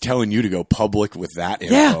is telling you to go public with that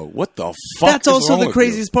info? Yeah. What the fuck? That's also the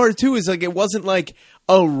craziest part too. Is like, it wasn't like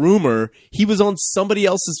a rumor. He was on somebody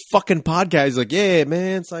else's fucking podcast. He's like, yeah,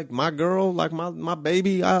 man, it's like my girl, like my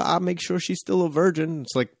baby. I make sure she's still a virgin.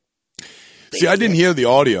 It's like, see, I didn't hear the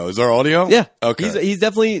audio. Is there audio? Yeah. Okay. He's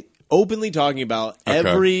definitely openly talking about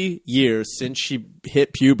every year since she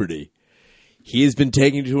hit puberty, he has been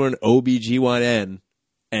taking to an OBGYN,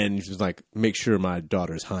 and he was like, make sure my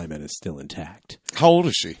daughter's hymen is still intact. How old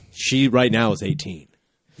is she? She right now is 18.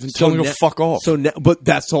 Then tell me to fuck off. But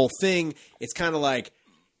that's the whole thing. It's kind of like,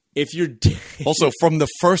 if you're... Also, from the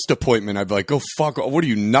first appointment, I'd be like, go fuck off. What are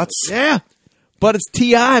you, nuts? Yeah. But it's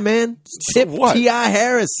T.I., man. Tip what? T.I.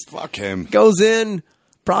 Harris. Fuck him. Goes in,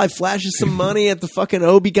 probably flashes some money at the fucking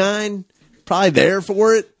OB-GYN. Probably there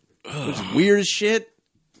for it. Which is weird as shit.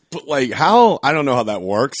 But like, how? I don't know how that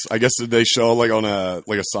works. I guess they show like on a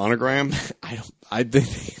sonogram. I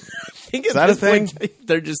think is that a thing?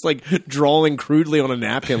 They're just like drawing crudely on a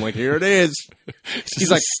napkin. Like, here it is.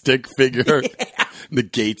 He's like stick figure. Yeah. The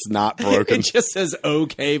gate's not broken. It just says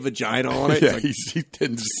 "OK vagina" on it. Yeah, like, he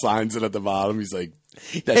then just signs it at the bottom. He's like,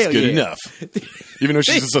 that's good enough. Even though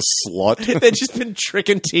she's just a slut. They've just been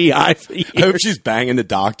tricking T.I. for years. I hope she's banging the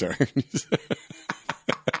doctor.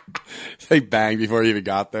 They banged before he even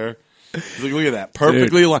got there. Like, look at that.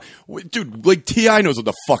 Perfectly aligned. Dude, like T.I. knows what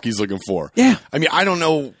the fuck he's looking for. Yeah. I mean, I don't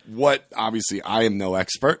know what, obviously, I am no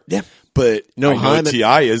expert. Yeah. But no, I know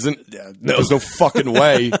T.I. isn't. No. There's no fucking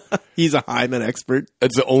way. He's a hymen expert.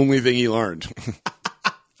 That's the only thing he learned.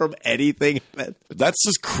 From anything. That's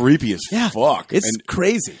just creepy as fuck. It's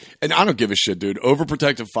crazy. And I don't give a shit, dude.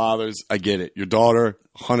 Overprotective fathers, I get it. Your daughter,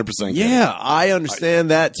 100% get it. I understand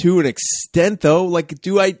that to an extent, though. Like,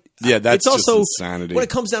 yeah, that's it's also insanity. When it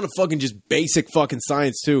comes down to fucking just basic fucking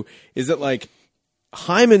science, too, is that, like,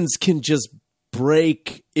 hymens can just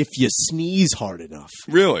break if you sneeze hard enough.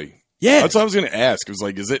 Really? Yeah. That's what I was going to ask. It was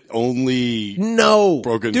like, is it only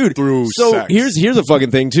broken dude, through so sex? Here's a fucking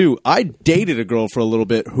thing, too. I dated a girl for a little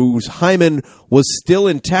bit whose hymen was still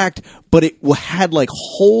intact, but it had, like,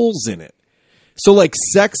 holes in it. So, like,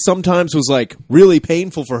 sex sometimes was, like, really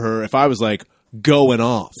painful for her if I was, like, going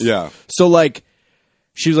off. Yeah. So, like,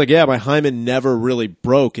 she was like, yeah, my hymen never really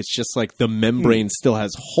broke. It's just, like, the membrane still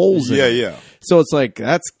has holes in it. Yeah. So it's like,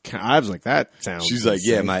 I was like, that sounds She's like,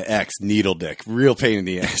 insane. yeah, my ex, needle dick. Real pain in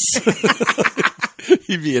the ass.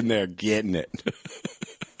 He'd be in there getting it.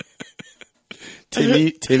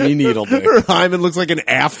 Timmy needle dick. Her hymen looks like an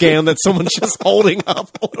Afghan that someone's just holding up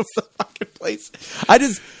all over the fucking place.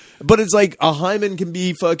 But it's like, a hymen can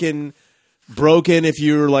be fucking broken if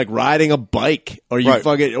you're like riding a bike or you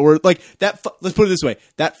fucking, or like that. Let's put it this way: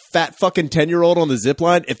 that fat fucking 10-year-old on the zip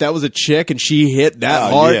line. If that was a chick and she hit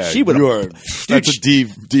that hard, she would have. That's a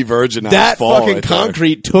de-virgin. That fucking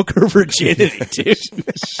concrete took her virginity, dude.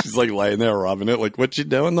 She's like laying there rubbing it. Like, what you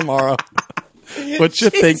doing tomorrow? What you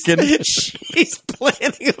thinking? She's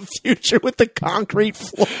planning a future with the concrete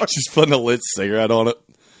floor. She's putting a lit cigarette on it.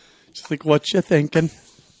 She's like, what you thinking?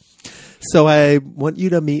 So I want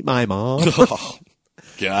you to meet my mom. Oh,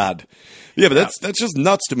 God. Yeah, but that's just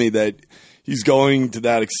nuts to me that he's going to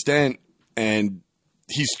that extent and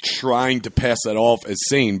he's trying to pass that off as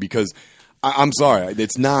sane because I'm sorry,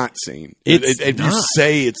 it's not sane. If you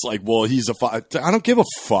say it's like, well, he's I don't give a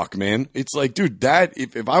fuck, man. It's like, dude, that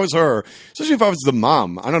if I was her, especially if I was the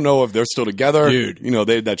mom, I don't know if they're still together. Dude. You know,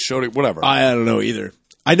 that showed it, whatever. I don't know either.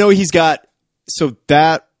 I know he's got, so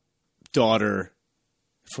that daughter,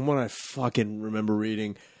 from what I fucking remember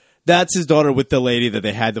reading, that's his daughter with the lady that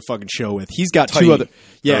they had the fucking show with. He's got Tiny. two other.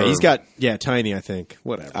 Yeah, he's got. Yeah, Tiny, I think.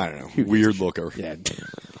 Whatever. I don't know. Weird looker. Yeah,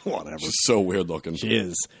 whatever. She's so weird looking. She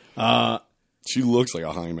is. She looks like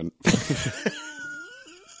a hymen.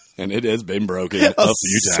 And it has been broken a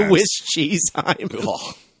few times. Swiss cheese hymen.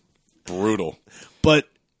 Oh, brutal. But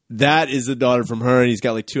that is the daughter from her, and he's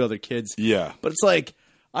got like two other kids. Yeah. But it's like,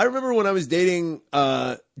 I remember when I was dating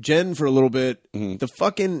Jen for a little bit,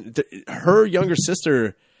 her younger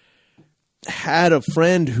sister had a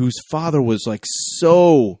friend whose father was like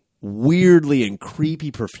so weirdly and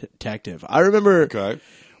creepy protective. I remember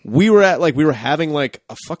we were having like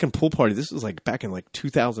a fucking pool party. This was like back in like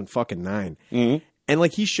 2009. Mm-hmm. And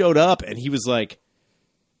like he showed up and he was like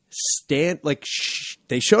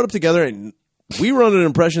they showed up together and we were under an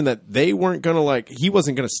impression that they weren't going to he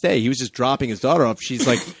wasn't going to stay. He was just dropping his daughter off. She's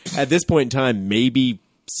like, at this point in time, maybe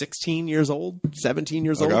 16 years old, 17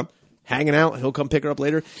 years old, hanging out. He'll come pick her up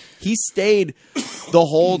later. He stayed the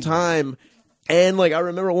whole time. And like, I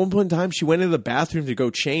remember at one point in time, she went into the bathroom to go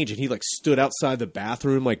change and he like stood outside the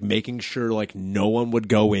bathroom, like making sure like no one would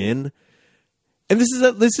go in. And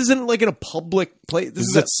this isn't like in a public place. This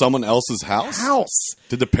is at someone else's house.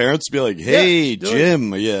 Did the parents be like, hey,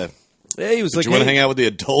 Jim, Yeah, he was like, you want to hang out with the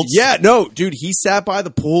adults? Yeah, no, dude, he sat by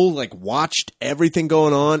the pool, like watched everything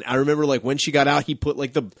going on. I remember like when she got out, he put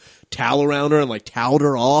like the towel around her and like toweled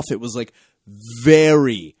her off. It was like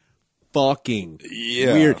very, fucking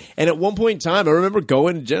weird. And at one point in time, I remember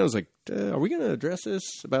going to Jen. I was like, "Are we going to address this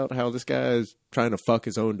about how this guy is trying to fuck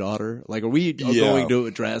his own daughter? Like, are we going to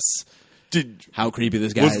address how creepy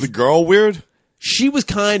this guy is?" Was the girl weird? She was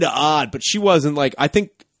kind of odd, but she wasn't like.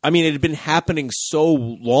 I mean, it had been happening so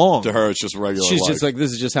long. To her, it's just regular. She's life. just like,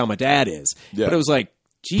 this is just how my dad is. Yeah. But it was like,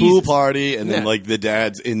 Jesus. Pool party, and then like the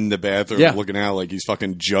dad's in the bathroom looking out like he's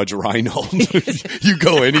fucking Judge Reinhold. You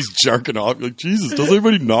go in, he's jerking off. You're like, Jesus, does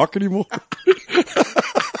anybody knock anymore?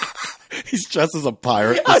 He's dressed as a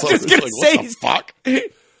pirate. I was just gonna say, what the fuck?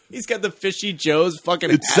 He's got the Fishy Joe's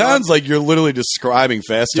fucking. It sounds like you're literally describing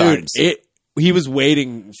Fast Times. He was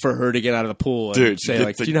waiting for her to get out of the pool and say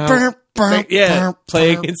like, do you know how?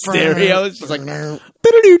 Playing in stereo. It's just like,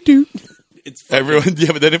 it's everyone.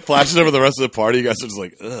 Yeah, but then it flashes over the rest of the party. You guys are just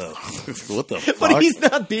like, ugh, what the fuck? But he's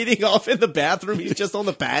not beating off in the bathroom. He's just on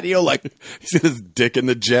the patio, like he's got his dick in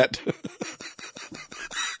the jet.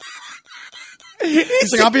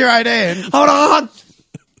 He's like, I'll be right in. Hold on.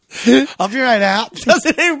 I'll be right out.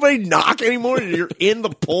 Doesn't anybody knock anymore? You're in the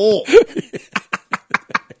pool.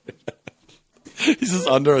 He's just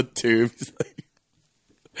under a tube. He's like,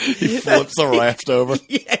 he flips a raft over.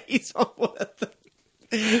 Yeah, he's on one of the.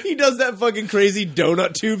 He does that fucking crazy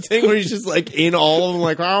donut tube thing where he's just like in all of them,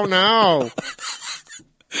 like, oh no.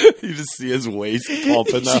 You just see his waist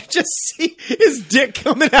pumping up. You just see his dick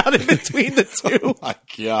coming out in between the two. Oh my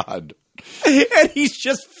God. And he's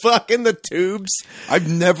just fucking the tubes.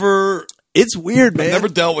 It's weird, man. I've never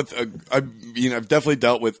dealt with, I've definitely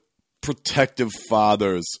dealt with protective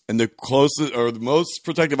fathers. And the closest, or the most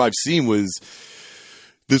protective I've seen was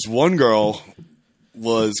this one girl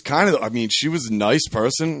was kind of, she was a nice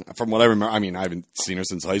person from what I remember. I haven't seen her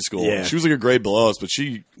since high school. Yeah. She was like a grade below us, but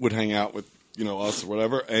she would hang out with, us or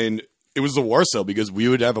whatever. And it was the worst though, because we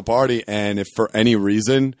would have a party, and if for any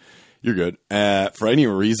reason, you're good. For any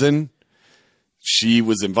reason, she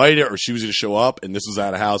was invited or she was going to show up, and this was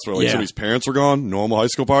at a house where somebody's parents were gone, normal high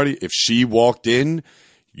school party. If she walked in,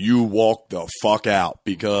 you walked the fuck out,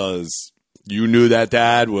 because you knew that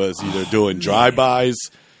dad was either doing drive-bys.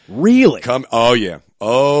 Really? Oh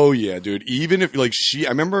yeah, dude. Even if I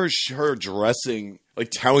remember her dressing,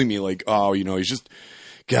 telling me he's just,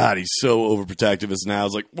 God, he's so overprotective. As now, I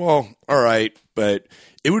was like, well, all right, but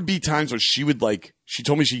it would be times where she would she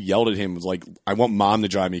told me she yelled at him, was like, I want mom to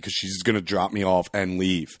drive me because she's gonna drop me off and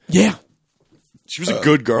leave. Yeah. She was a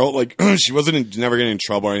good girl. She wasn't never getting in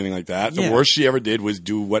trouble or anything like that. The worst she ever did was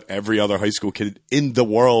do what every other high school kid in the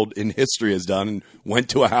world in history has done, and went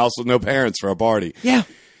to a house with no parents for a party. Yeah.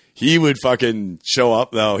 He would fucking show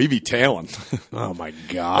up, though. He'd be tailing. Oh, my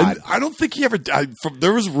God. And I don't think he ever died.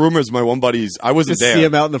 There was rumors, my one buddy's, I wasn't there. See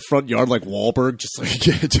him out in the front yard like Wahlberg, just like,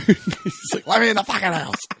 yeah, dude. He's like, let me in the fucking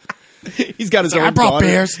house. He's got his own I brought daughter.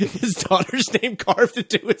 beers. His daughter's name carved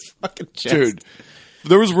into his fucking chest. Dude,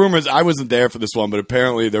 there was rumors, I wasn't there for this one, but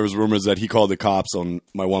apparently there was rumors that he called the cops on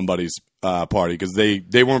my one buddy's party because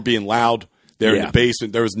they weren't being loud. They're in the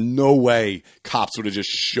basement. There was no way cops would have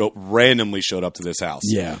just randomly showed up to this house.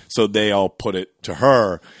 Yeah. So they all put it to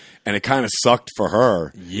her, and it kind of sucked for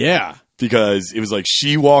her. Yeah. Because it was like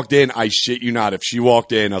she walked in. I shit you not. If she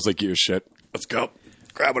walked in, I was like, "Here, shit. Let's go.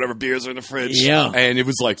 Grab whatever beers are in the fridge." Yeah. And it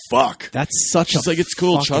was like, fuck. That's such She's a like, it's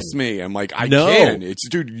cool. fucking... Trust me. I'm like, I can. It's,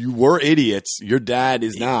 dude, you were idiots. Your dad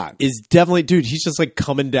is not. Is definitely, dude, he's just like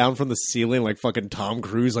coming down from the ceiling like fucking Tom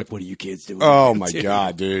Cruise. Like, what are you kids doing? Oh, my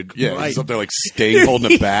God, dude. Yeah. Right. He's up there like Sting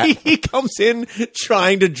holding a bat. He comes in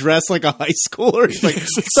trying to dress like a high schooler. He's like,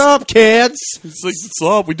 what's up, kids? He's like, what's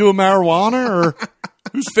up? We doing marijuana or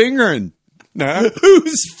who's fingering? No.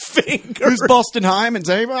 Who's finger? Who's busting hymens?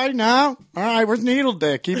 Anybody? No? All right, where's Needle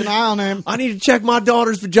Dick? Keep an eye on him. I need to check my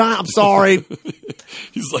daughter's vagina. I'm sorry.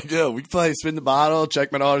 He's like, yeah, we can play spin the bottle,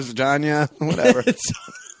 check my daughter's vagina, whatever.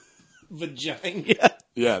 Vagina?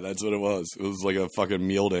 Yeah, that's what it was. It was like a fucking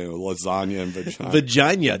meal day with lasagna and vagina.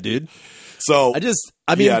 Vagina, dude. So, I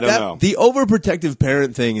don't know. The overprotective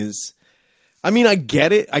parent thing is, I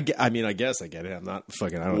get it. I guess I get it. I'm not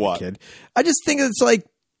fucking, I don't know, kid. I just think it's like,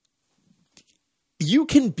 you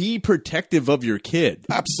can be protective of your kid.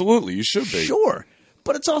 Absolutely, you should be. Sure.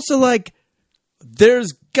 But it's also like,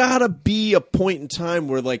 there's gotta be a point in time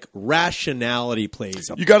where like rationality plays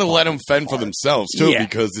up. You gotta let them fend for themselves too,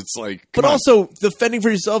 because it's like. But also, the fending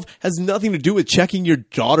for yourself has nothing to do with checking your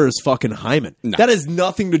daughter's fucking hymen. No. That has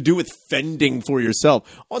nothing to do with fending for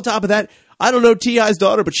yourself. On top of that, I don't know T.I.'s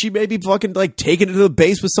daughter, but she may be fucking like taking it to the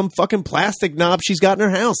base with some fucking plastic knob she's got in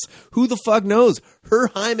her house. Who the fuck knows?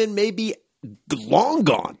 Her hymen may be long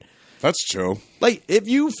gone. That's true. Like, if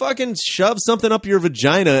you fucking shove something up your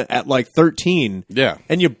vagina at like 13,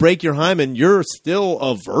 and you break your hymen, you're still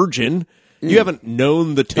a virgin. You haven't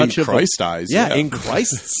known the touch in of Christ's eyes. Yeah, in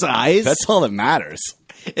Christ's eyes. That's all that matters.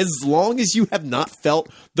 As long as you have not felt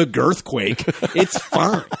the girthquake, it's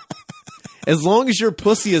fine. As long as your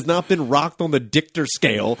pussy has not been rocked on the Richter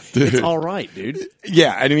scale, it's all right, dude.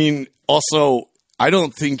 Yeah, I mean, also, I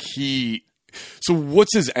don't think he. So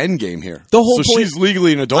what's his end game here? The whole so point, she's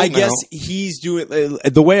legally an adult. I now. guess he's doing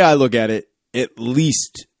the way I look at it. At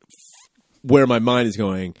least where my mind is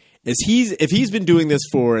going is if he's been doing this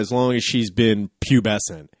for as long as she's been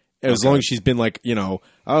pubescent, as long as she's been like,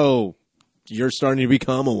 oh, you're starting to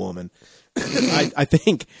become a woman. I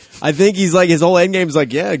think he's like, his whole end game is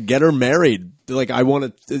like, yeah, get her married. Like, I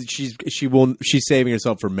want to. She's saving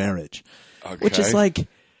herself for marriage, which is like,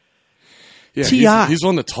 yeah, T.I. He's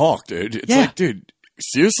on the talk, dude. It's like, dude,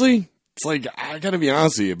 seriously? It's like, I got to be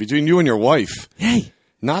honest with you. Between you and your wife, hey,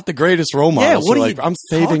 not the greatest role model. Yeah, what so are like, you I'm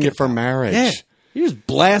saving it for talking about? marriage. Yeah. You're just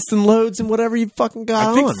blasting loads and whatever you fucking got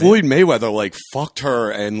on. I think Floyd Mayweather like fucked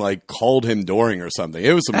her and like called him during or something.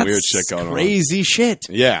 It was some weird shit going on. Crazy shit.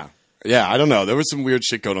 Yeah. Yeah, I don't know. There was some weird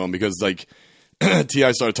shit going on because like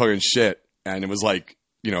T.I. started talking shit and it was like,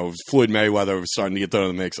 Floyd Mayweather was starting to get thrown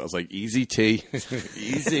in the mix. I was like, easy, T.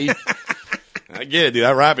 Easy. I get it, dude.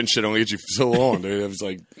 That rapping shit only gets you so long, dude. I was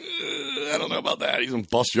like, I don't know about that. He's going to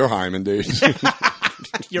bust your hymen, dude.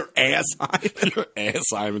 Your ass hymen. Your ass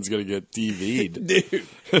hymen's going to get TV'd. Dude.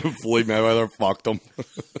 Floyd Mayweather fucked him.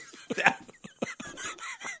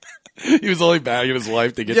 He was only bagging his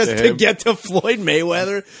wife to get to him. Just to get to Floyd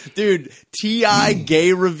Mayweather? Dude, T.I.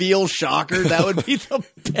 gay reveal shocker. That would be the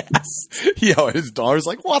best. Yo, his daughter's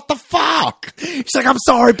like, what the fuck? She's like, I'm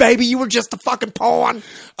sorry, baby. You were just a fucking pawn.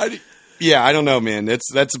 Yeah, I don't know, man.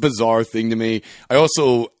 That's a bizarre thing to me. I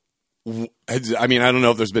also... I don't know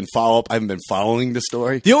if there's been follow-up. I haven't been following the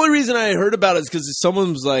story. The only reason I heard about it is because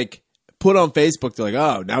someone was like, put on Facebook, they're like,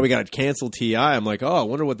 oh, now we got to cancel T.I. I'm like, oh, I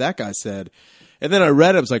wonder what that guy said. And then I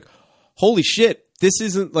read it. I was like, holy shit, this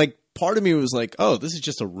isn't like, part of me was like, oh, this is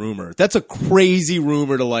just a rumor. That's a crazy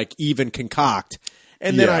rumor to like even concoct.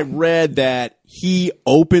 And then I read that he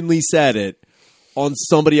openly said it on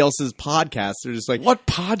somebody else's podcast. They're just like, what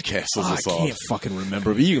podcast is this on? I can't fucking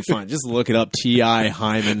remember, but you can find, just look it up. T.I.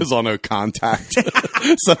 hymen. It was on No Contact.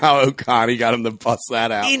 Somehow O'Connie got him to bust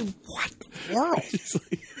that out. In what world?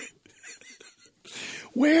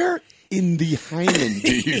 Where in the hymen,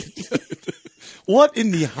 dude? What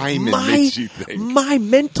in the hymen makes you think? My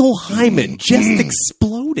mental hymen just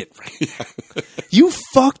exploded right now. You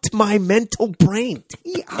fucked my mental brain,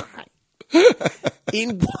 T.I.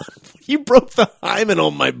 In what? You broke the hymen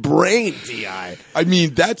on my brain, T.I. I mean,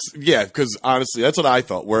 because honestly, that's what I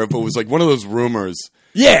thought. Where if it was like one of those rumors.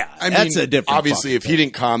 Yeah, that's a different. Obviously, if he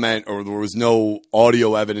didn't comment or there was no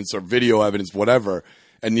audio evidence or video evidence, whatever,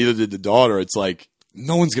 and neither did the daughter, it's like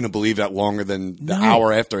no one's going to believe that longer than the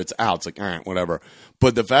hour after it's out. It's like, all right, whatever.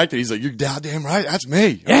 But the fact that he's like, you're goddamn right, that's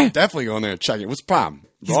me. Yeah. I'm definitely going there and checking. What's the problem?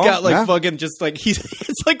 He's got like fucking just like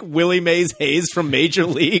it's like Willie Mays Hayes from Major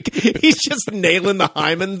League. He's just nailing the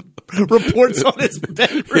hymen reports on his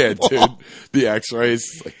bedroom wall. Dude, the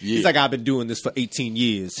X-rays. Like, He's like, I've been doing this for 18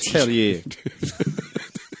 years. Hell yeah.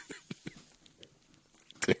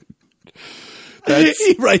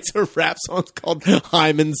 He writes a rap song called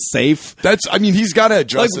 "Hymen Safe." He's got to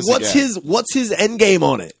address this again. What's his end game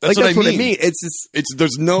on it? That's what I mean. It's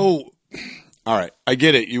there's no. All right, I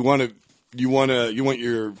get it. You want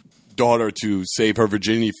your daughter to save her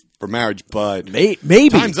virginity for marriage, but maybe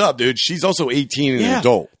time's up, dude. She's also 18 and an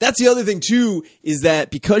adult. That's the other thing too, is that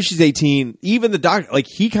because she's 18, even the doctor, like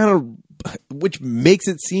he kind of, which makes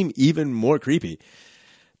it seem even more creepy.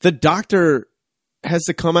 The doctor has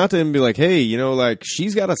to come out to him and be like, hey, like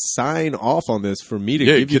she's got to sign off on this for me to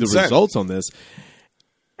give you the results on this.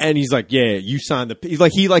 And he's like, yeah, you signed he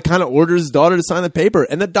kind of orders his daughter to sign the paper.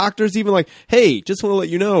 And the doctor's even like, hey, just want to let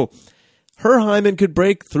you know, her hymen could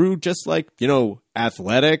break through just like,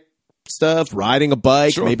 athletic stuff, riding a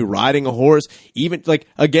bike, maybe riding a horse, even like,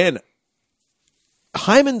 again,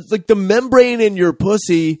 hymen, like the membrane in your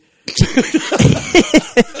pussy.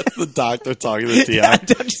 The doctor talking to T.I.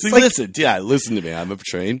 Listen, T.I., listen to me. I'm a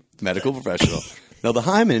trained medical professional. Now, the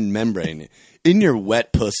hymen membrane in your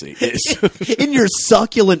wet pussy is in your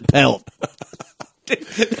succulent pelt.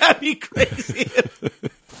 That'd be crazy.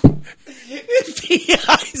 If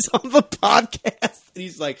T.I.'s on the podcast and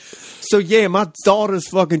he's like, so yeah, my daughter's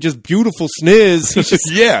fucking just beautiful sniz.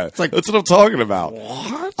 It's like, that's what I'm talking about.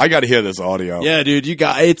 What? I got to hear this audio. Yeah, dude,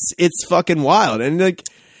 it's fucking wild. And like,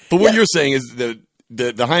 but what you're saying is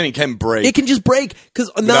the hymen can break. It can just break because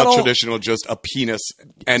not traditional, just a penis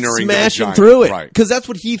entering smashing through it. Because that's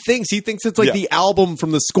what he thinks. He thinks it's like the album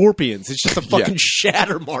from the Scorpions. It's just a fucking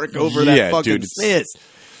shatter mark over that fucking cyst.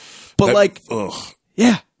 But ugh.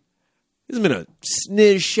 Yeah. This has been a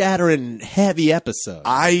sniz-shattering, heavy episode.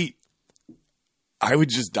 I would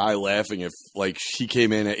just die laughing if, like, she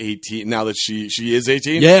came in at 18. Now that she is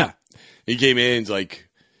 18? Yeah. He came in, like,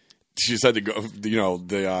 she just had to go, you know,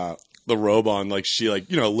 the robe on, like, she, like,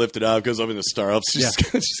 you know, lifted up, goes up in the stirrups.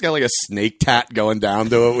 She's got, like, a snake tat going down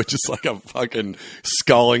to it, which is, like, a fucking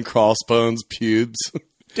skull and crossbones pubes.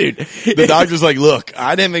 Dude. The doctor's like, look,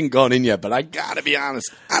 I haven't gone in yet, but I gotta be honest,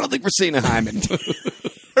 I don't think we're seeing a hymen.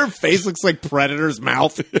 Her face looks like Predator's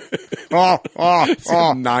mouth.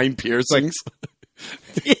 9 piercings.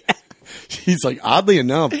 Yeah. He's like, oddly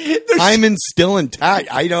enough, hymen's still intact.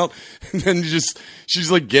 I don't. And then she's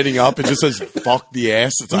like getting up and just says, fuck the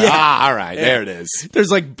ass. It's like, all right, there it is. There's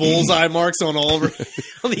like bullseye marks on all of her,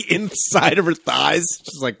 on the inside of her thighs.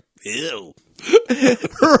 She's like, ew.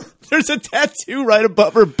 There's a tattoo right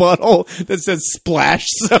above her butthole that says splash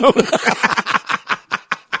zone.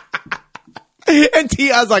 And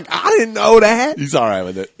T.I.'s like, I didn't know that. He's all right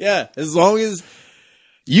with it. Yeah, as long as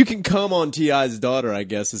you can come on T.I.'s daughter, I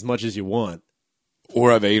guess, as much as you want.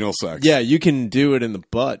 Or have anal sex. Yeah, you can do it in the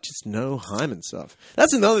butt. Just no hymen stuff.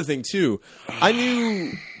 That's another thing, too. I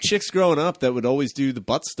knew chicks growing up that would always do the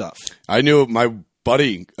butt stuff. I knew my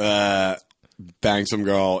buddy banged some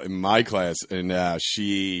girl in my class, and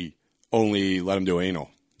she only let him do anal.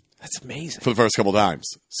 That's amazing. For the first couple times.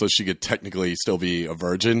 So she could technically still be a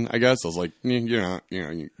virgin, I guess. I was like, you're not,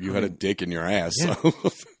 you had a dick in your ass. Yeah.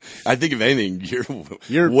 So I think if anything,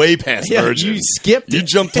 you're way past virgin. You skipped it. You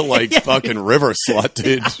jumped to like fucking river slut,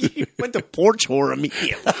 dude. You went to porch whore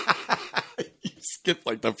immediately. You skipped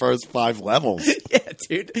like the first 5 levels. Yeah,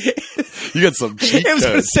 dude. You got some cheat I was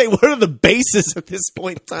going to say, what are the bases at this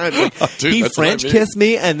point in time? Like, dude, he French kissed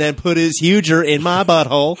me and then put his huger in my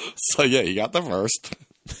butthole. So yeah, you got the first.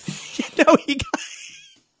 No, he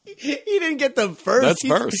didn't get the first. That's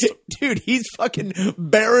first. Dude, he's fucking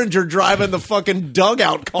Behringer driving the fucking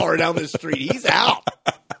dugout car down the street. He's out.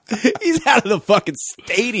 He's out of the fucking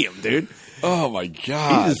stadium, dude. Oh, my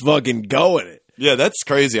God. He's just fucking going it. Yeah, that's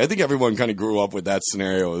crazy. I think everyone kind of grew up with that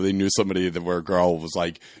scenario. They knew somebody that where a girl was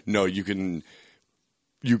like, no, you can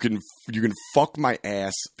fuck my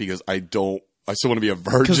ass because I still want to be a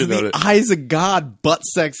virgin. Because in the eyes of God, butt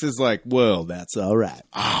sex is like, well, that's all right.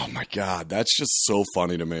 Oh, my God. That's just so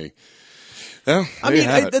funny to me. Yeah, I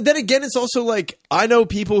mean, then again, it's also like, I know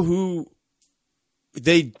people who,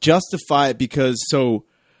 they justify it because so,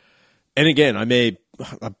 and again, I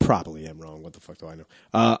probably am wrong. What the fuck do I know?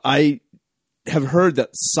 I have heard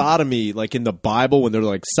that sodomy, like in the Bible, when they're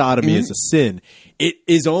like, sodomy is a sin, it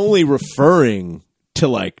is only referring to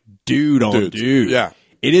like dude on dude. Yeah.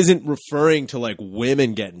 It isn't referring to like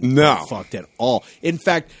women getting fucked at all. In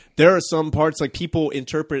fact, there are some parts like people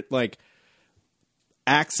interpret like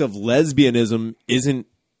acts of lesbianism isn't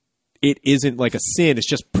like a sin. It's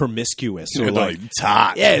just promiscuous or like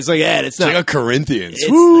hot. Yeah, it's like it's not like a Corinthians.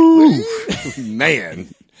 Woo, man,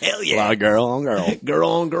 hell yeah, a lot of girl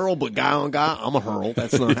on girl, but guy on guy. I'm a hurl.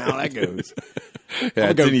 That's not how that goes. Yeah,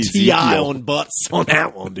 I'm gonna go T.I. on butts on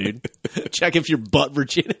that one, dude. Check if your butt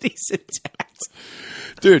virginity's intact.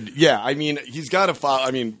 Dude, yeah, I mean, he's got to follow.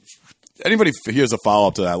 I mean, anybody hears a follow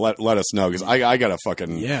up to that, let us know because I got to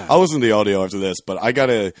fucking. Yeah. I'll listen to the audio after this, but I got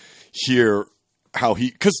to hear how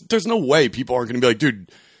because there's no way people aren't going to be like,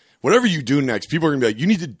 dude, whatever you do next, people are going to be like, you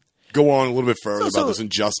need to go on a little bit further about this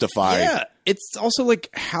and justify. Yeah, it's also like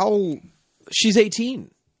how she's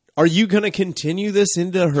 18. Are you going to continue this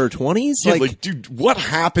into her 20s? Yeah, like, dude, what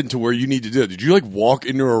happened to where you need to do it? Did you like walk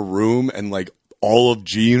into a room and like all of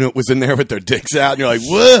G Unit was in there with their dicks out, and you're like,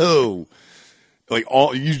 "Whoa!" Like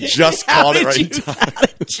you just caught it right in time.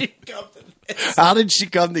 How did she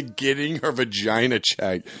come to getting her vagina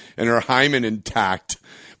checked and her hymen intact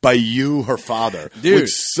by you, her father? Dude, which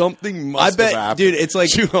something must have happened. Dude, it's like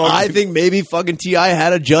I think maybe fucking T.I.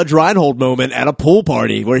 had a Judge Reinhold moment at a pool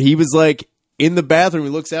party where he was like in the bathroom. He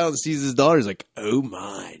looks out and sees his daughter. He's like, "Oh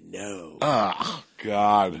my, no!" Oh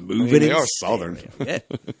God, moving. They are southern. Yeah.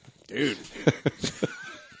 Dude.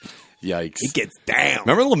 Yikes. It gets down.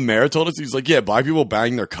 Remember Lemaire told us? He's like, yeah, black people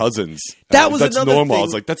bang their cousins. That's another normal. Thing. I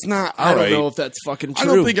was like, that's not all I right. don't know if that's fucking true.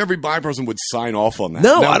 I don't think every black person would sign off on that.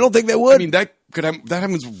 No, I don't think they would. I mean, that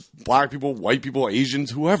happens with black people, white people, Asians,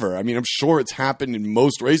 whoever. I mean, I'm sure it's happened in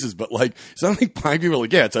most races, but like, it's not like black people are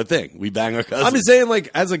like, yeah, it's a thing. We bang our cousins. I'm just saying, like,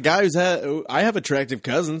 as a guy I have attractive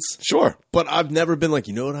cousins. Sure. But I've never been like,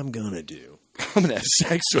 you know what I'm going to do? I'm gonna have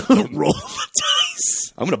sex with them. Roll the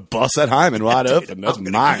dice. I'm gonna bust that hymen wide open. That's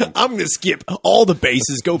mine. I'm gonna skip all the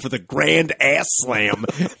bases, go for the grand ass slam,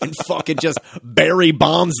 and fucking just Barry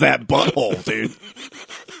Bonds that butthole, dude.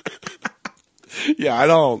 Yeah, I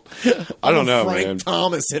don't know, Frank man.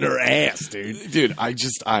 Thomas in her ass, dude. Dude, I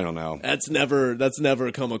don't know. That's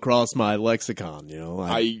never come across my lexicon, you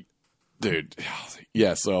know. Dude,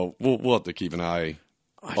 yeah. So we'll have to keep an eye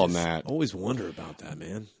on that. Always wonder about that,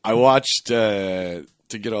 man. I watched to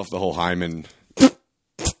get off the whole Hyman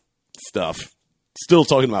stuff. Still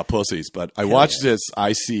talking about pussies, but I watched this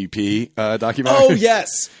ICP documentary. Oh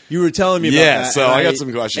yes, you were telling me about that. Yeah, so I got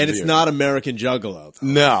some questions. And it's not American Juggalo. Though.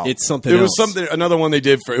 No, it's something. It was another one they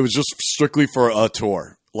did for. It was just strictly for a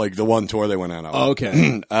tour, like the one tour they went on. Oh,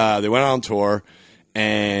 okay, they went on tour,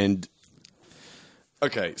 and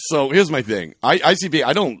okay. So here's my thing. ICP.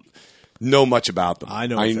 I don't know much about them. I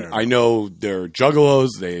know. I know they're juggalos.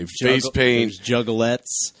 They face paint.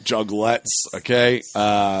 Juggalettes. Okay. You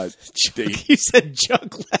said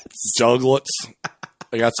juglets. Juglets.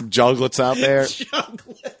 I got some juglets out there.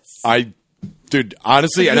 Juglets. Dude,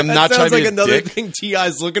 honestly, and I'm not trying to be like another dick. thing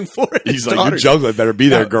T.I.'s looking for. He's like, your juglet better be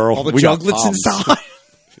there, girl. All the juglets inside.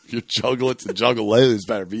 Your juglets and juggalos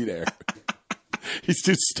better be there. He's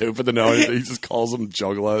too stupid to know anything. He just calls them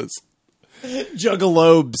juggalos.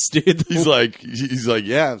 Juggalobes, dude. He's like,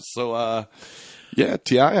 yeah. So, yeah,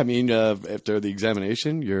 T.I., I mean, after the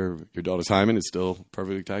examination, your daughter's hymen is still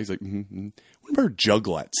perfectly tight. He's like, what about her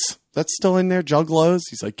juglets? That's still in there, juggalos?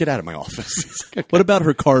 He's like, get out of my office. Like, what about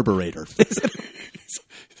her carburetor?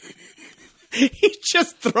 He's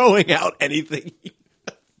just throwing out anything.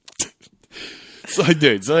 So I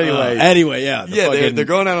did. So anyway, yeah. They're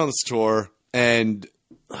going out on this tour, and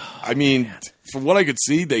I mean, from what I could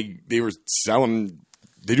see, they were selling.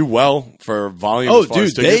 They do well for volume. Oh,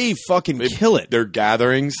 dude, they fucking kill it. Their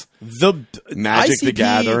gatherings, the Magic ICP, the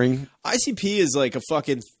Gathering. ICP is like a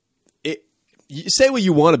fucking. You say what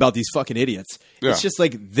you want about these fucking idiots. Yeah. It's just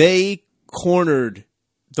like they cornered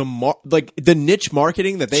the niche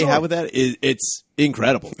marketing that they have with that. It's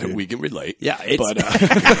incredible. Dude. And we can relate. Yeah,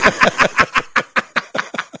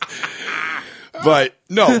 but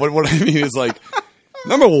no. What I mean is like,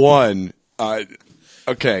 number one.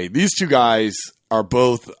 Okay, these two guys are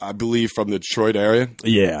both, I believe, from the Detroit area.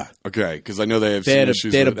 Yeah. Okay, because I know they have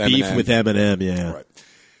issues with beef with Eminem. Yeah.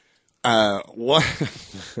 Right. What?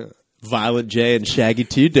 Violent J and Shaggy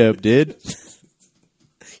too dope, dude.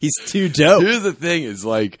 He's too dope. Here's the thing: is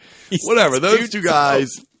like whatever those two guys,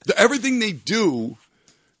 everything they do,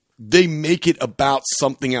 they make it about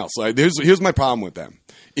something else. Like here's my problem with them.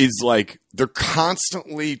 Is like they're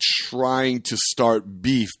constantly trying to start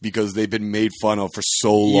beef because they've been made fun of for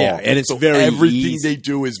so long. Yeah, and it's so very everything easy. they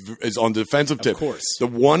do is on the defensive tip. Of course, the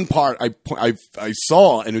one part I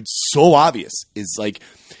saw and it's so obvious is like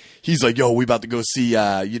he's like, "Yo, we about to go see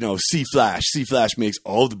C Flash. C Flash makes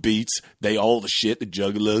all the beats, all the shit. The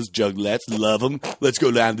juggalos, juglets, love them. Let's go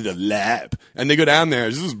down to the lab." And they go down there.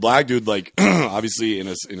 This is black dude, like obviously in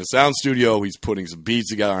a sound studio. He's putting some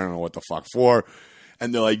beats together. I don't know what the fuck for.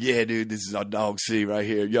 And they're like, yeah, dude, this is our dog C right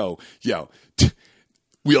here. Yo,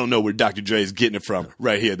 we all know where Dr. Dre is getting it from.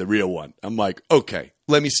 Right here, the real one. I'm like, okay,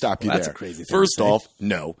 let me stop you there. That's a crazy thing. First off,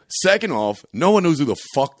 no. Second off, no one knows who the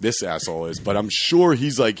fuck this asshole is, but I'm sure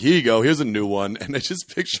he's like, here you go, here's a new one. And I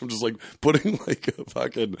just picture him just like putting like a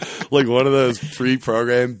fucking, like one of those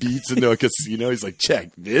pre-programmed beats into a casino. He's like, check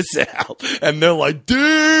this out. And they're like,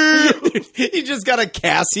 dude. He just got a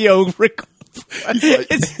Casio record.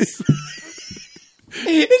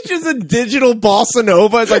 It's just a digital bossa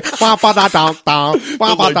nova. It's like, He's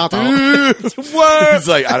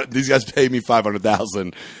like, these guys pay me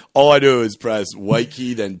 $500,000. All I do is press white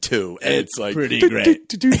key, then 2. And it's like pretty great.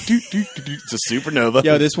 It's a supernova.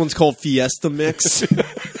 Yo, this one's called Fiesta Mix.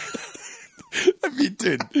 I mean,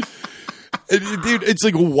 dude, it's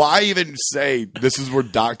like, why even say this is where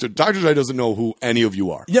Dr. Dre doesn't know who any of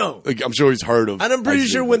you are? No. Like, I'm sure he's heard of. And I'm pretty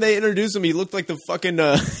sure when they introduced him, he looked like the fucking,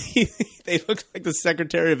 they looked like the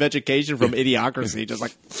Secretary of Education from Idiocracy. Just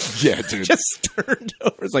like, yeah, dude. Just turned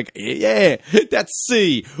over. It's like, yeah, that's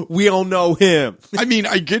C. We all know him. I mean,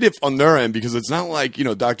 I get it on their end because it's not like,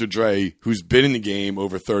 Dr. Dre, who's been in the game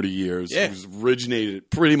over 30 years, who's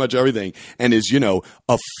originated pretty much everything, and is, a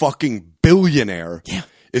fucking billionaire. Yeah.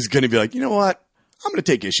 Is going to be like, you know what? I'm going to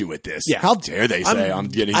take issue with this. Yeah. How dare they say I'm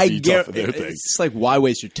getting beats off of their thing? It's just like, why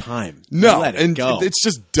waste your time? No, let it and go. It's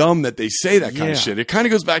just dumb that they say that kind of shit. It kind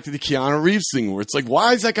of goes back to the Keanu Reeves thing where it's like,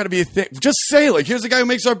 why is that got to be a thing? Just say, like, here's the guy who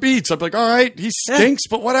makes our beats. I'm like, all right, he stinks,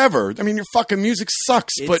 but whatever. I mean, your fucking music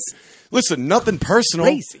sucks. But listen, nothing personal.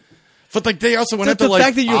 Crazy. But like they also went after the like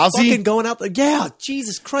fact that you're Ozzy. fucking going out there,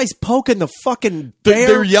 Jesus Christ, poking the fucking bear.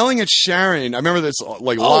 They were yelling at Sharon. I remember this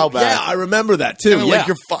like a while back. Yeah, I remember that too. Like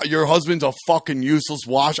your husband's a fucking useless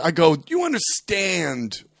wash. I go, you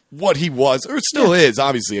understand what he was, or still is.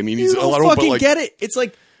 Obviously, I mean, he's you a lot of fucking but like, get it. It's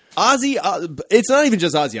like Ozzy, it's not even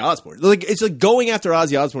just Ozzy Osbourne. Like, it's like going after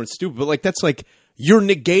Ozzy Osbourne is stupid, but like that's like you're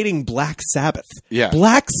negating Black Sabbath. Yeah.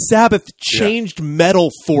 Black Sabbath changed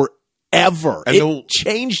metal forever. And it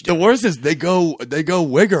changed. The worst is they go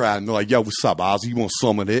wigger at him. They're like, "Yo, what's up, Ozzy? You want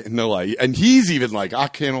some of it?" And they're like, and he's even like, "I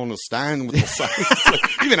can't understand what the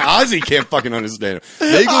like, even Ozzy can't fucking understand him."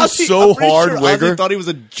 They go Ozzy, so hard sure wigger. Ozzy thought he was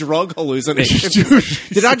a drug hallucination.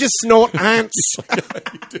 Did I just snort ants?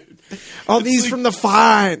 Oh, these from the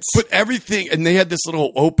fires. But everything, and they had this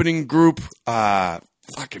little opening group,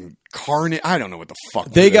 fucking Carnage. I don't know what the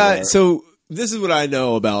fuck they got. So this is what I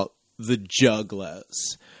know about the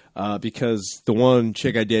Juggalos. Because the one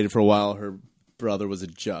chick I dated for a while, her brother was a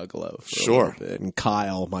juggalo. Sure. And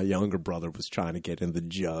Kyle, my younger brother, was trying to get in the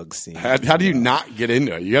jug scene. How do you not get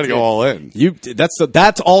into it? You got to go all in.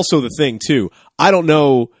 That's also the thing too. I don't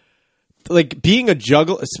know, like being a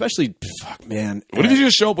juggalo, especially. Fuck, man. What if you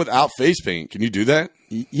just show up without face paint? Can you do that?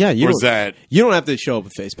 Yeah, you don't have to show up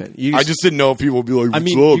with face paint. I just didn't know if people would be like, I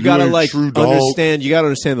mean, up? you gotta like true understand. You gotta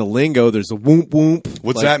understand the lingo. There's a whoop whoop.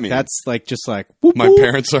 What's like, that mean? That's like just like whoop, my whoop.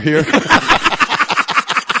 parents are here.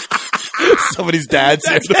 Somebody's dad's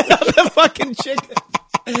here. The fucking chick.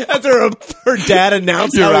 That's her dad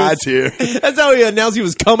announced your dad's here. That's how he announced he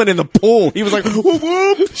was coming in the pool. He was like, whoop,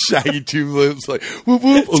 whoop. Shaggy Two Lips, like, whoop,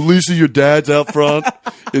 whoop. Alicia, your dad's out front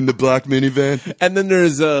in the black minivan. And then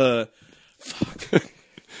there's the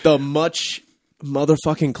much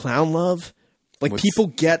motherfucking clown love. Like, people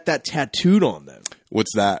get that tattooed on them.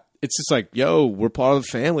 What's that? It's just like, yo, we're part of the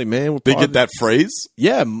family, man. They get that phrase?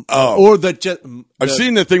 Yeah. Oh. Or I've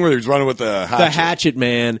seen the thing where he's running with the hatchet. The hatchet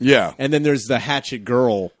man. Yeah. And then there's the hatchet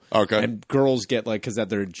girl. Okay. And girls get like, because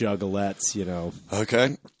they're juggalettes, you know.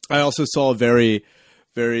 Okay. I also saw a very,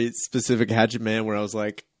 very specific hatchet man where I was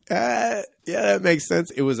like, yeah, that makes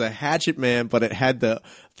sense. It was a hatchet man, but it had the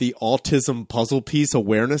autism puzzle piece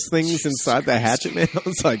awareness things inside the hatchet man. I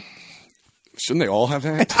was like, shouldn't they all have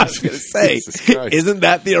hatchets? I was going to say, isn't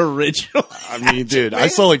that the original? I mean, dude, I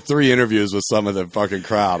saw like 3 interviews with some of the fucking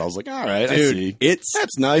crowd. I was like, all right, dude, I see.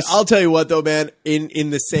 That's nice. I'll tell you what, though, man. In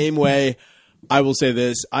the same way, I will say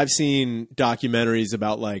this: I've seen documentaries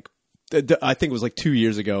about like, I think it was like 2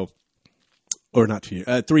 years ago, or not 2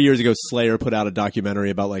 years, 3 years ago. Slayer put out a documentary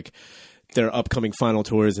about like their upcoming final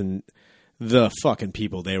tours and the fucking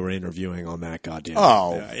people they were interviewing on that goddamn.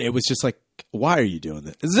 Oh, it was just like, why are you doing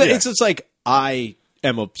this? It's just like, I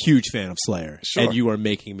am a huge fan of Slayer, and you are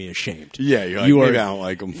making me ashamed. Yeah, you're like, maybe I don't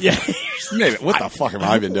like them. Yeah, maybe. What the fuck have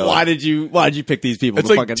I been doing? Why did you pick these people? It's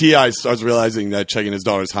like T.I. starts realizing that checking his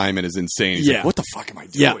daughter's hymen is insane. He's like, what the fuck am I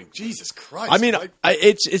doing? Yeah. Jesus Christ! I mean,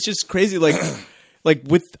 it's just crazy. Like, like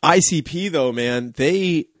with ICP though, man,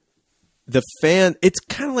 it's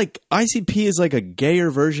kind of like ICP is like a gayer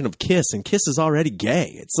version of Kiss, and Kiss is already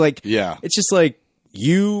gay. It's like, it's just like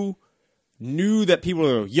you knew that people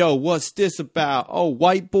were, yo, what's this about? Oh,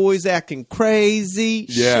 white boys acting crazy.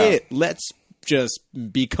 Shit, let's just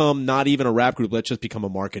become not even a rap group. Let's just become a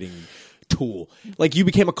marketing tool. Like, you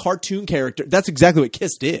became a cartoon character. That's exactly what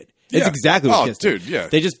Kiss did. It's exactly what Kiss did. Yeah.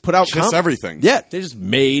 They just put out Kiss everything. Yeah, they just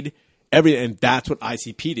made everything, and that's what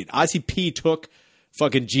ICP did. ICP took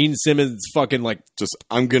fucking Gene Simmons fucking like, just,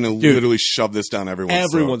 I'm going to literally shove this down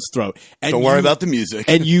everyone's throat. And don't worry about the music.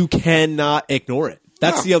 And you cannot ignore it.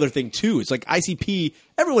 That's the other thing too. It's like ICP,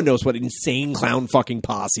 everyone knows what Insane Clown fucking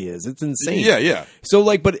Posse is. It's insane. Yeah. So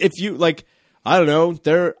like, but if you like, I don't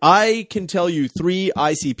know, I can tell you 3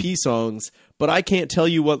 ICP songs, but I can't tell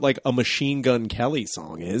you what like a Machine Gun Kelly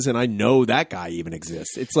song is, and I know that guy even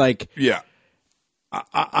exists. It's like,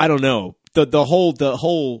 I don't know. The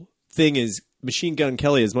whole thing is Machine Gun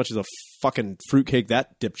Kelly, as much as a fucking fruitcake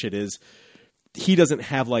that dipshit is, he doesn't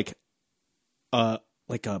have like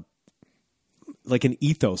an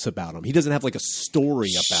ethos about him. He doesn't have like a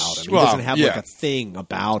story about him. He doesn't have like a thing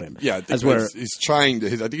about him. Yeah, he's trying to.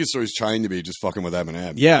 I think his story's trying to be just fucking with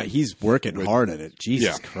Eminem. Yeah, he's working hard at it.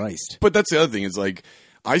 Jesus Christ! But that's the other thing. Is like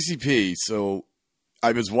ICP. So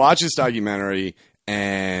I was watching this documentary,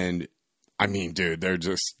 and I mean, dude, they're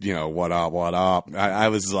just, what up? I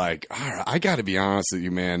was like, all right, I got to be honest with you,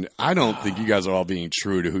 man. I don't think you guys are all being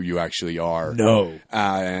true to who you actually are. No.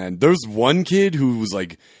 And there's one kid who was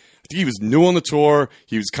like, he was new on the tour.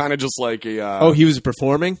 He was kind of just like a. He was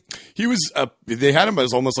performing. He was. They had him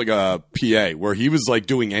as almost like a PA, where he was like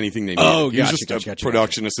doing anything they needed. He was just a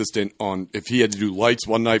production assistant on. If he had to do lights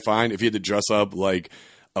one night, fine. If he had to dress up like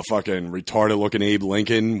a fucking retarded looking Abe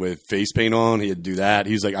Lincoln with face paint on, he had to do that.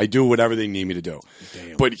 He's like, I do whatever they need me to do.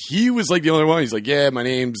 Damn. But he was like the only one. He's like, I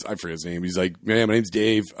forget his name. He's like, my name's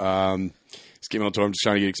Dave. Just came on tour. I'm just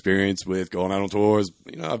trying to get experience with going out on tours.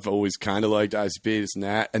 I've always kind of liked ICP, this and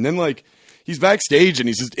that. And then like he's backstage and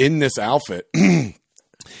he's just in this outfit.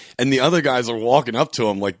 And the other guys are walking up to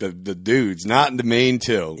him like the dudes, not the main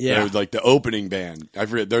two. Yeah. They're like the opening band. I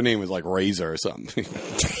forget, their name was like Razor or something.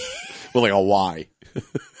 With like a Y.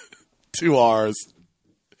 2 R's.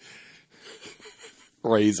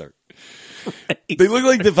 Razor. They look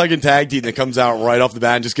like the fucking tag team that comes out right off the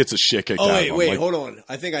bat and just gets a shit kicked out of them. Wait, like, hold on.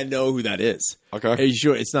 I think I know who that is. Okay. Are you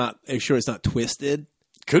sure it's not Twisted?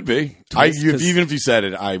 Could be. Even if you said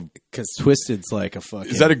it, because Twisted's like a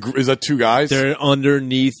fucking. Is that 2 guys? They're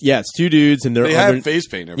underneath. Yeah, it's 2 dudes, and they have face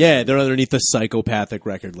paint. Yeah, they're underneath the Psychopathic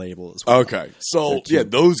record label as well. Okay, so yeah,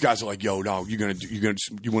 those guys are like, yo, dog, you want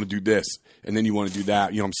to do this, and then you want to do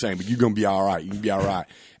that. You know what I'm saying? But you're gonna be all right. You can be all right.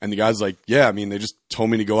 And the guy's like, yeah, I mean, they just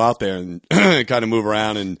told me to go out there and kind of move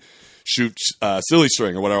around and shoot silly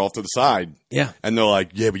string or whatever off to the side. Yeah. And they're like,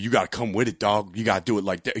 yeah, but you got to come with it, dog. You got to do it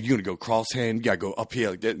like that. You're going to go cross hand. You got to go up here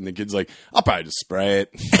like that. And the kid's like, I'll probably just spray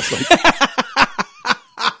it.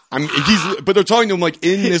 But they're talking to him like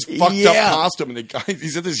in this fucked up costume. And the guy,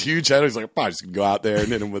 he's at this huge head. He's like, I'm probably just going to go out there and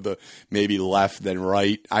hit him with a maybe left, then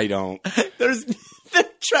right. I don't. They're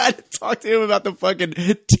trying to talk to him about the fucking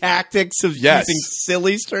tactics of using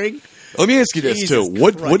silly string. Let me ask you this, too.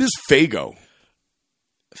 What is Faygo?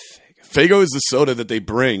 Faygo is the soda that they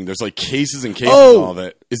bring. There's like cases and cases of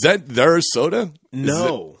it. Is that their soda?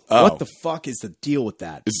 No. What the fuck is the deal with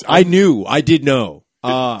that? I knew. I did know.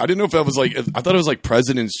 I didn't know if that was like. I thought it was like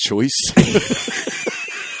President's Choice.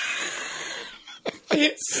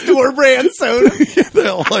 Store brand soda.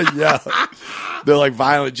 They're like, they're like,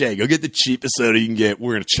 Violent J, go get the cheapest soda you can get.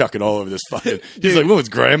 We're gonna chuck it all over this fucking. He's like, what was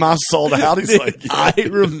Grandma sold out? He's like, I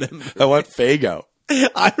remember. I want Faygo.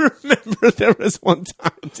 I remember there was one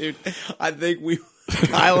time, dude. I think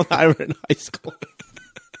Kyle and I were in high school.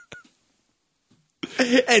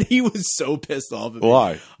 And he was so pissed off at me.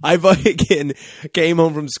 Why? I fucking came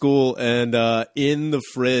home from school and in the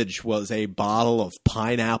fridge was a bottle of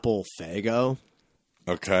pineapple Faygo.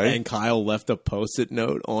 Okay. And Kyle left a Post-it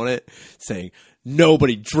note on it saying,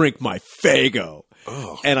 "Nobody drink my Faygo."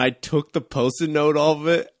 Oh. And I took the Post-it note off of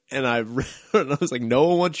it. And I read it, and I was like, no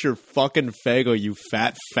one wants your fucking Faygo, you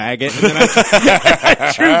fat faggot. And then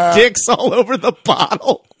I drew dicks all over the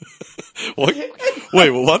bottle.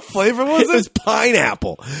 Wait, what flavor was it? It was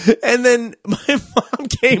pineapple. And then my mom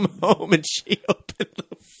came home and she opened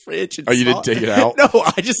the fridge. And you didn't take it out? No,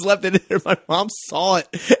 I just left it in there. My mom saw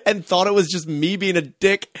it and thought it was just me being a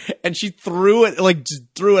dick. And she threw it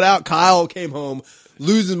out. Kyle came home.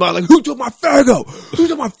 Losing my who took my Faygo? Who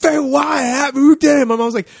took my Faygo? Why happened? Who did it? My mom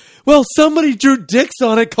was like, well, somebody drew dicks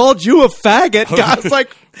on it, called you a faggot. Kyle's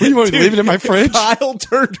like, what, you want to leave it in my fridge? Kyle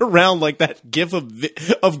turned around like that gif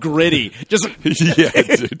of Gritty. Just yeah,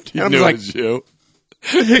 dude. You knew it was you.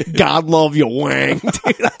 God love you, Wang. Dude,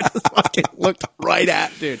 I just fucking looked right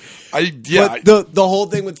at dude. But the whole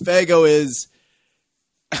thing with Faygo is,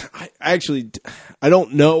 I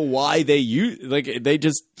don't know why they they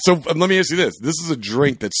just. So let me ask you this: this is a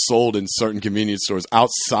drink that's sold in certain convenience stores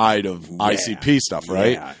outside of ICP stuff,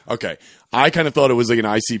 right? Yeah. Okay, I kind of thought it was like an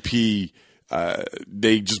ICP.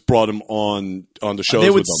 They just brought them on the shows. They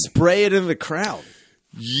would with them. spray it in the crowd.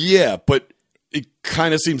 Yeah, but it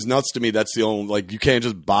kind of seems nuts to me. That's the only you can't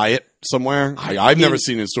just buy it somewhere. I've never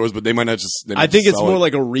seen it in stores, but they might not just. I think it's more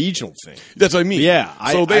like a regional thing. That's what I mean. Yeah,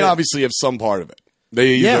 so they obviously have some part of it.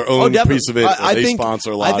 They use their own piece of it. They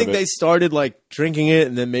sponsor a lot of it. I think they started drinking it,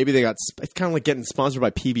 and then maybe they got. It's kind of like getting sponsored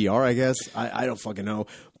by PBR, I guess. I don't fucking know,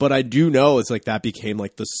 but I do know it's that became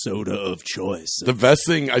the soda of choice. The best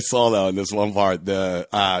thing I saw though in this one part, the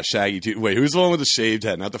Shaggy Two. Wait, who's the one with the shaved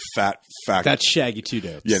head? Not the fat. That's Shaggy Two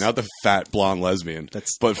Dope. Yeah, not the fat blonde lesbian.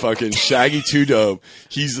 But fucking Shaggy Two Dope.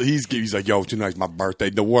 He's like, yo, tonight's my birthday.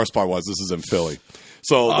 The worst part was this is in Philly,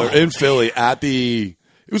 so they're in Philly at the.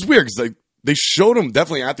 It was weird because they showed him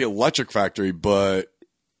definitely at the Electric Factory, but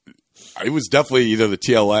it was definitely either the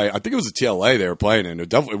TLA. I think it was the TLA they were playing in.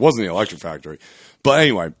 It wasn't the Electric Factory. But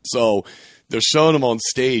anyway, so they're showing him on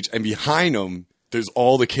stage, and behind him, there's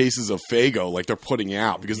all the cases of Faygo they're putting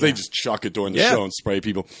out because they just chuck it during the show and spray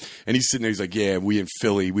people. And he's sitting there, he's like, yeah, we in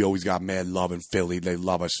Philly, we always got mad love in Philly. They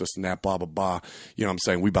love us, this and that, blah, blah, blah. You know what I'm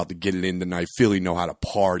saying? We about to get it in tonight. Philly know how to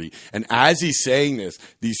party. And as he's saying this,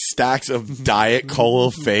 these stacks of Diet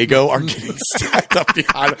Cola Faygo are getting stacked up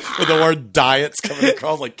behind him with the word diets coming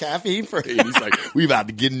across caffeine free. And he's like, we about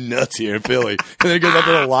to get nuts here in Philly. And then he goes up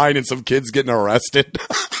to the line and some kid's getting arrested.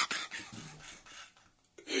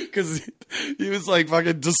 Because he was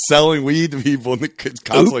fucking just selling weed to people, and the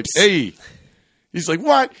cops like, hey. He's like,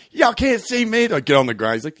 what? Y'all can't see me. Get on the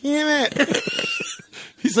ground. He's like, damn it.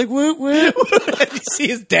 He's like, what? You see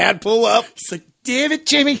his dad pull up. He's like, damn it,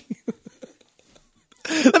 Jimmy.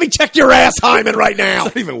 Let me check your ass, Hyman, right now.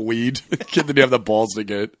 It's not even weed. Kid didn't have the balls to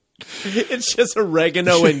get. It's just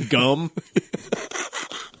oregano and gum.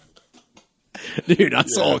 Dude, I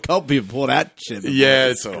saw a couple people pull that shit. Yeah,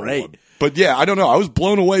 it's great. But yeah, I don't know. I was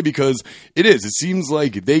blown away because it is. It seems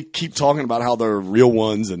like they keep talking about how they're real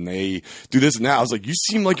ones and they do this and that. I was like, you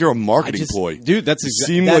seem like you're a marketing ploy. Dude, that's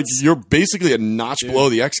exactly. You seem like you're basically a notch below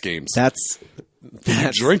the X Games. That's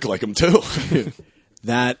you drink like them too.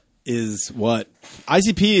 That is what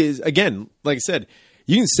ICP is. Again, like I said,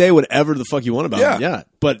 you can say whatever the fuck you want about it. Yeah.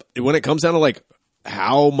 But when it comes down to like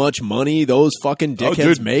how much money those fucking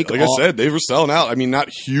dickheads make. Like I said, they were selling out. I mean, not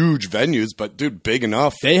huge venues, but dude, big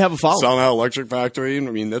enough. They have a following. Selling out Electric Factory. I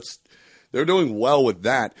mean, they're doing well with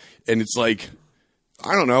that. And it's like,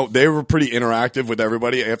 I don't know. They were pretty interactive with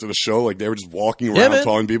everybody after the show. Like they were just walking around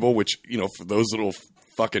talking to people, which, you know, for those little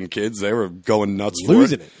fucking kids, they were going nuts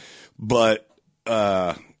losing for it. it. But,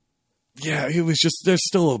 yeah, it was just, there's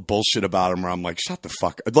still a bullshit about them where I'm like, shut the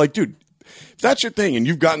fuck. Like, dude, if that's your thing and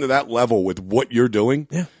you've gotten to that level with what you're doing,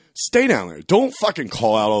 stay down there. Don't fucking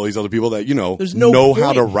call out all these other people that, you know, know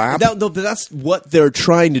how to rap. No, but that's what they're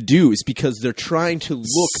trying to do is because they're trying to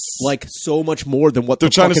look like so much more than what they're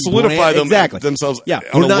trying to solidify themselves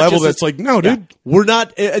on a level that's like, no, dude. Yeah, we're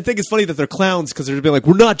not. I think it's funny that they're clowns because they're being like,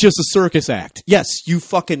 we're not just a circus act. Yes, you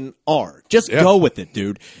fucking are. Just go with it,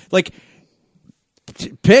 dude. Like,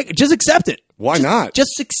 just accept it. Why not?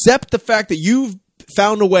 Just accept the fact that you've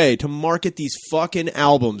found a way to market these fucking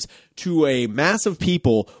albums to a mass of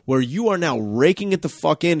people where you are now raking it the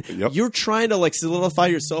fuck in. Yep. You're trying to like solidify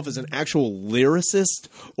yourself as an actual lyricist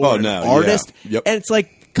or an artist. Yeah. Yep. And it's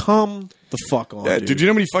like, come the fuck on, dude. Did you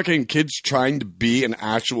know how many fucking kids trying to be an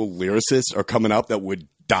actual lyricist are coming up that would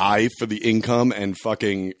die for the income and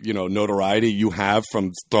fucking, you know, notoriety you have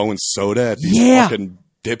from throwing soda at these fucking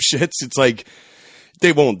dipshits? It's like,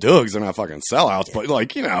 they won't do it because they're not fucking sellouts, but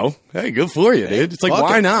like, you know, hey, good for you, dude. It's like,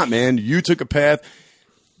 why not, man? You took a path.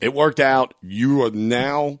 It worked out. You are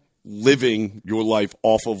now living your life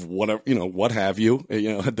off of whatever, you know, what have you,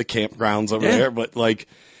 at the campgrounds over there. But like,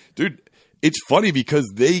 dude, it's funny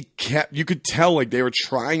because you could tell like they were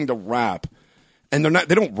trying to rap and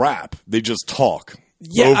they don't rap. They just talk.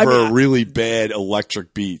 Over really bad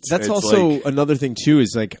electric beats. That's also another thing too.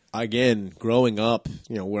 Is like again, growing up,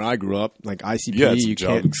 you know, where I grew up, like ICP, you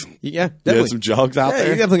jugs. Definitely some jugs out there.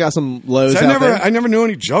 You definitely got some lows. I never knew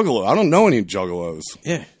any juggalos. I don't know any juggalos.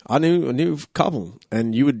 Yeah, I knew a couple,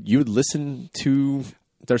 and you would listen to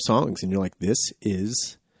their songs, and you're like, this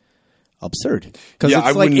is absurd because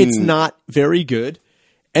it's not very good.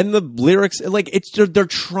 And the lyrics, like, they're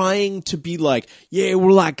trying to be like, yeah,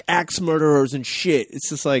 we're like axe murderers and shit. It's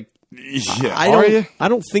just like, I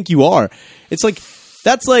don't think you are. It's like,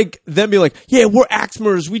 that's like them being like, yeah, we're axe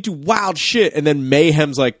murderers. We do wild shit. And then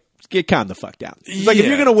Mayhem's like, get calm the fuck down. It's like, if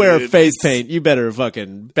you're going to wear face paint, you better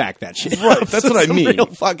fucking back that shit. Right. That's what I mean. Real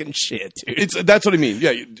fucking shit, dude. That's what I mean.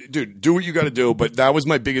 Yeah, dude, do what you got to do. But that was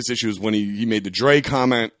my biggest issue is when he made the Dre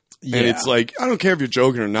comment. And it's like, I don't care if you're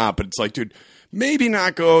joking or not, but it's like, dude, maybe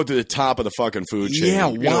not go to the top of the fucking food chain. Yeah,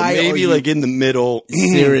 why? Maybe like in the middle.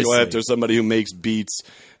 Seriously. Go after somebody who makes beats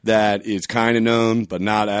that is kind of known, but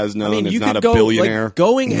not as known. I mean, it's not a billionaire. Like,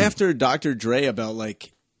 going after Dr. Dre about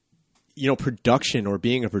like, production or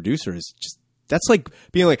being a producer is just, that's like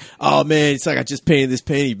being like, oh man, it's like I just painted this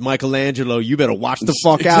painting, Michelangelo. You better watch the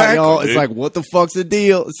fuck out, y'all. It's like, what the fuck's the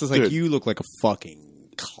deal? It's just like, you look like a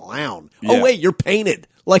fucking clown. Yeah. Oh wait, you're painted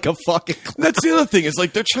like a fucking clown. That's the other thing. Is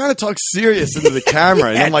like they're trying to talk serious into the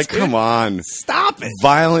camera, and I'm like, come on, stop it.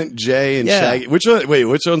 Violent J and Shaggy. Which one? Wait,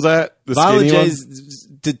 which one's that? The Violent J's.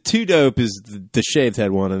 The Too Dope is the shaved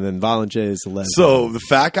head one, and then Violent J is the lesbian. So the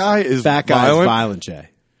fat guy is Violent J.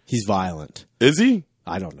 He's violent. Is he?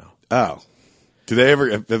 I don't know. Oh.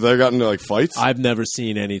 Have they gotten into like fights? I've never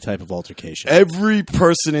seen any type of altercation. Every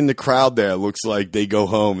person in the crowd there looks like they go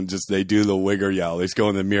home and they do the wigger yell. They just go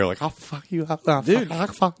in the mirror like, I'll fuck you up. Dude,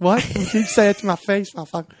 fuck what? You say it to my face. I'll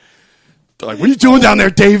fuck. They're like, what are you doing down there,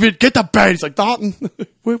 David? Get the bed. He's like, Dalton.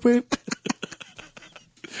 Whip.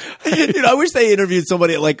 Dude, I wish they interviewed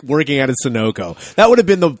somebody like working at a Sunoco. That would have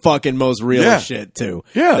been the fucking most real shit too.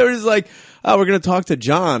 Yeah. They were just like, oh, we're going to talk to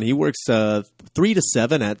John. He works 3 to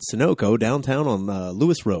 7 at Sunoco downtown on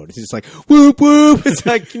Lewis Road. He's just like, whoop, whoop. It's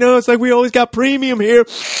like, it's like we always got premium here.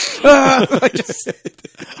 Like just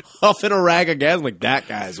huffing a rag of gas. I'm like, that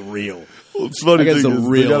guy's real. Well, it's funny.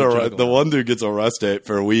 The one dude gets arrested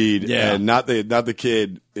for weed, and not the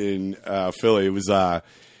kid in Philly. It was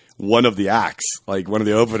one of the acts, like one of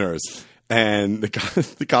the openers, and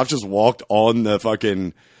the cops just walked on the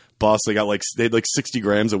fucking bus. They had like 60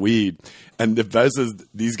 grams of weed. And the vet says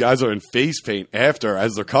these guys are in face paint after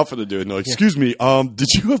as they're cuffing the dude. And they're like, excuse me, did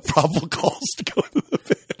you have probable cause to go to the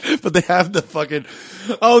van? But they have the fucking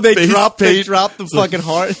they drop the fucking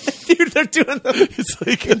heart. Dude, they're doing it's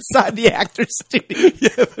like inside the actor's studio.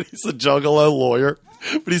 Yeah, but he's a juggalo lawyer.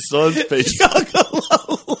 But he still has face.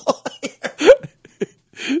 Juggalo lawyer.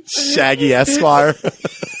 Shaggy Esquire.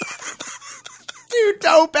 Dude,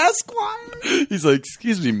 dope Esquire. He's like,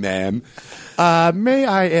 excuse me, ma'am. May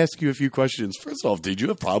I ask you a few questions? First off, did you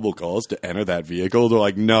have probable cause to enter that vehicle? They're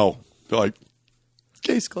like, no. They're like,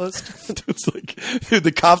 case closed. It's like, dude,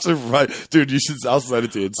 the cops are right. Dude, I'll send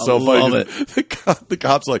it to you. It's so funny. The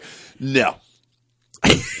cops are like, no.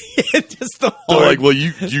 Just the They're like, well,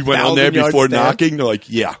 you went on there before knocking? They're like,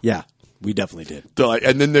 yeah. Yeah. We definitely did. They're like,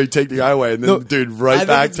 and then they take the guy away, and then, dude, right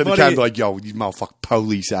back to the cab. They're like, yo, these motherfucking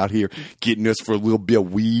police out here getting us for a little bit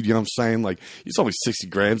of weed. You know what I'm saying? Like, it's only 60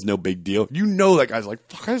 grams, no big deal. You know that guy's like,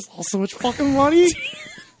 fuck, I just lost so much fucking money.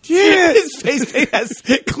 Yeah, his face has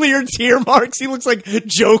clear tear marks. He looks like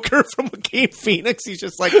Joker from Joaquin Phoenix. He's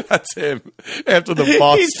just like, that's him. After the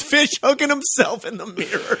boss, he's fish hooking himself in the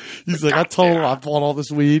mirror. He's like, I told him I bought all this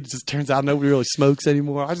weed. It just turns out nobody really smokes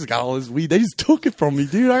anymore. I just got all this weed. They just took it from me,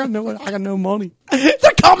 dude. I got no money.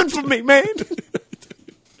 They're coming for me, man.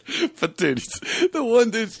 But dude, the one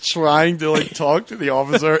dude's trying to like talk to the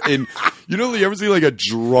officer, and you ever see like a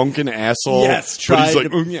drunken asshole? Yes, but he's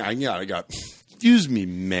like, yeah, I got. Excuse me,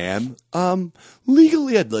 ma'am.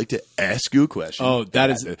 Legally, I'd like to ask you a question. Oh, that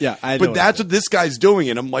is, yeah. But that's what this guy's doing,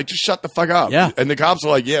 and I'm like, just shut the fuck up. Yeah. And the cops are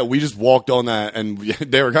like, yeah, we just walked on that, and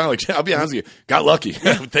they were kind of like, I'll be honest with you, got lucky.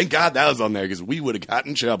 Thank God that was on there because we would have gotten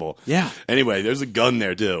in trouble. Yeah. Anyway, there's a gun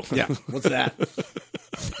there too. Yeah. What's that?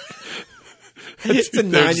 It's a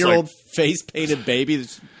 9-year-old like, face painted baby.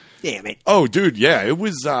 That's, damn it. Oh, dude, yeah, it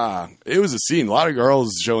was a scene. A lot of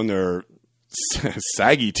girls showing their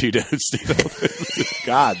saggy Tito's.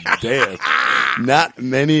 God damn. Not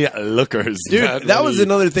many lookers. Dude, that was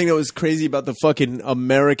another thing that was crazy about the fucking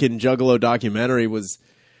American Juggalo documentary was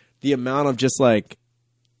the amount of just like,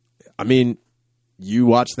 I mean, you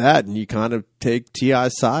watch that and you kind of take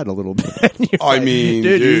T.I.'s side a little bit. I like, mean,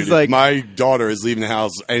 dude, like, my daughter is leaving the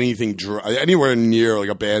house, anywhere near like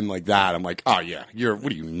a band like that. I'm like, oh yeah,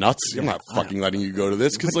 what are you, nuts? I'm not fucking letting you go to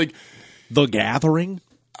this. Cause like The Gathering.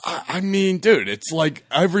 I mean, dude, it's like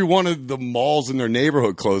every one of the malls in their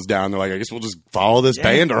neighborhood closed down. They're like, I guess we'll just follow this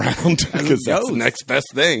band around because that's the next best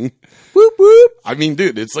thing. Whoop, whoop. I mean,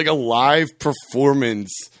 dude, it's like a live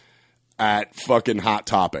performance at fucking Hot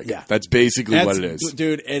Topic. Yeah. That's basically what it is.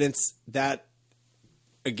 Dude, and it's that,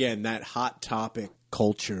 again, that Hot Topic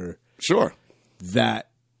culture. Sure. That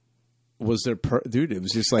was their dude. It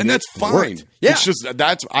was just like, and that's fine. Worked. Yeah, it's just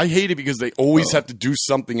I hate it because they always have to do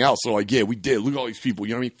something else. So like, yeah, we did. Look at all these people.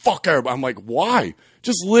 You know what I mean? Fuck everybody. I'm like, why?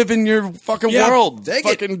 Just live in your fucking world.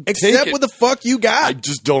 Accept what the fuck you got. I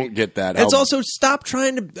just don't get that. It's also stop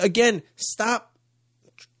trying to stop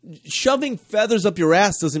shoving feathers up your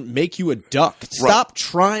ass. Doesn't make you a duck. Stop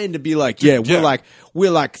trying to be like,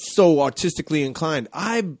 we're like so artistically inclined.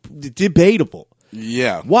 Debatable.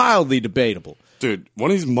 Yeah, wildly debatable. Dude, one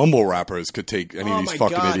of these mumble rappers could take any of these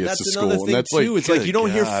fucking idiots to school. And that's too. It's like you don't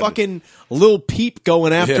hear fucking Lil Peep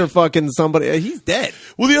going after fucking somebody. He's dead.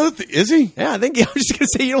 Well, the other thing, is he? Yeah, I think I was just going to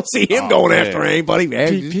say you don't see him going after anybody.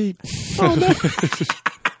 Peep, peep. Oh, no.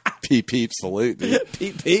 Peep, peep, salute, dude.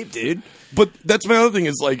 Peep, peep, dude. But that's my other thing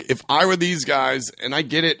is like, if I were these guys, and I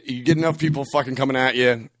get it, you get enough people fucking coming at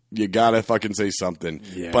you, you gotta fucking say something.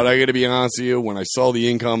 Yeah. But I gotta be honest with you, when I saw the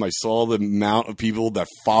income, I saw the amount of people that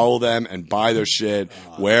follow them and buy their shit,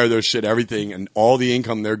 wear their shit, everything, and all the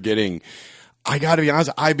income they're getting, I gotta be honest,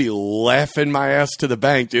 I'd be laughing my ass to the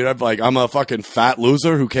bank, dude. I'd be like, I'm a fucking fat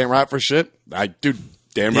loser who can't rap for shit. Dude,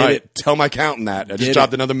 damn right. Tell my accountant that. I just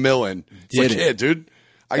dropped another $1 million. It's like, yeah, dude,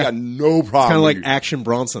 I got no problem. It's kind of like Action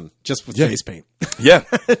Bronson, just with face paint. Yeah.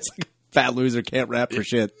 It's like, fat loser can't rap for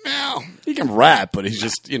shit. No, he can rap, but he's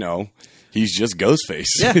just, he's just Ghostface.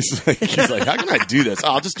 Yeah. he's like, how can I do this? Oh,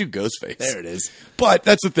 I'll just do Ghostface. There it is. But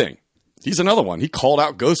that's the thing. He's another one. He called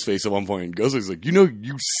out Ghostface at one point, and Ghostface was like,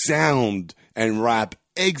 you sound and rap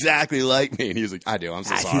exactly like me. And he was like, I do. I'm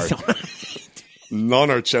so sorry.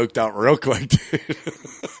 None are choked out real quick, dude.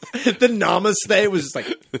 The namaste was just like,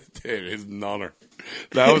 dude, his nunner.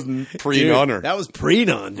 That was pre-nunner. That was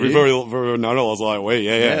pre-nun, dude. Before nunner was like, wait,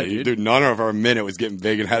 yeah. Dude, nunner for a minute was getting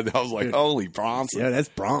big, and I was like, holy Bronson. Yeah, that's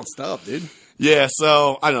Bronson stuff, dude. Yeah,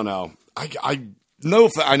 so, I don't know. I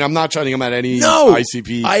and I'm not trying to come at any No,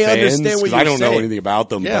 ICP I fans understand what because I you're don't know saying. anything about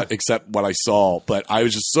them, Yeah. but except what I saw. But I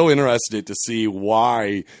was just so interested to see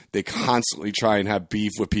why they constantly try and have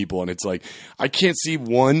beef with people, and it's like I can't see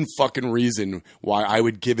one fucking reason why I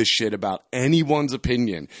would give a shit about anyone's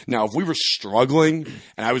opinion. Now, if we were struggling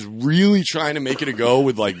and I was really trying to make it a go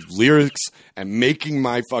with like lyrics and making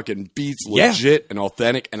my fucking beats legit and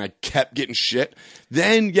authentic, and I kept getting shit,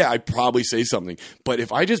 then yeah, I'd probably say something. But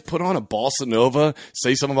if I just put on a bossa nova,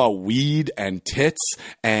 say something about weed and tits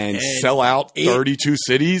and sell out 32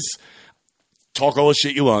 cities, talk all the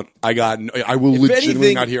shit you want, I will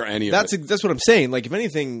legitimately not hear any of it. That's what I'm saying. Like, if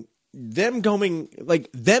anything, them going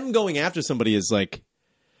after somebody is like,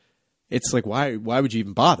 it's like, why would you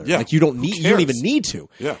even bother? Yeah. Like, you don't even need to.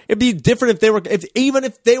 Yeah. It'd be different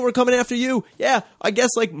if they were coming after you. Yeah, I guess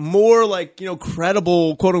like more like,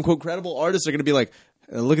 credible, quote unquote credible artists are going to be like,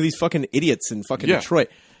 look at these fucking idiots in fucking Detroit.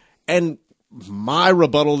 And my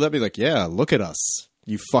rebuttal, that'd be like, yeah, look at us,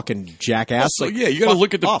 you fucking jackass. So like, yeah, you got to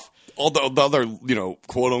look at all the other,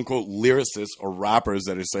 quote unquote lyricists or rappers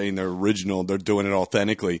that are saying they're original, they're doing it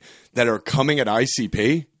authentically, that are coming at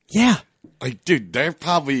ICP. Yeah. Like, dude, they're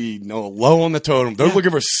probably low on the totem. They're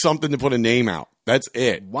looking for something to put a name out. That's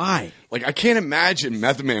it. Why? Like, I can't imagine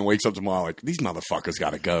Method Man wakes up tomorrow like, these motherfuckers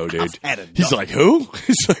got to go, dude. He's like, who?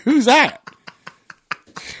 He's like, who's that?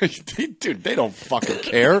 Dude, they don't fucking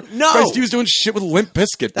care. No. Christ, he was doing shit with Limp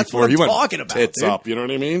Bizkit before he went talking about, tits dude. up. You know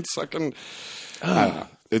what I mean? It's fucking,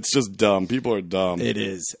 it's just dumb. People are dumb. It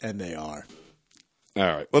is, and they are. All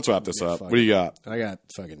right, let's wrap this up. What do you got? I got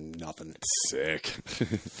fucking nothing. Sick.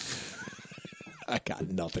 I got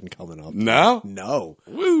nothing coming up. No?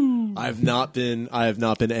 Woo! I have not been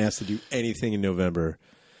asked to do anything in November.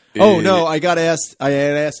 Oh no, I had asked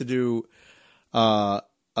to do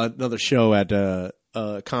another show at a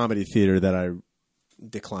comedy theater that I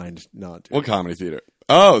declined not to. What comedy theater?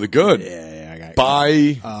 Oh, the Good. Yeah, I got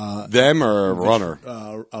by them or a runner.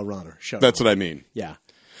 A runner. That's what I mean. Yeah.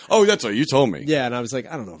 Oh, that's what you told me. Yeah, and I was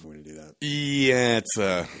like, I don't know if I'm going to do that. Yeah, it's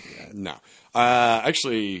no.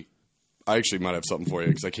 Actually, I might have something for you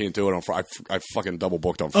because I can't do it on Friday. I fucking double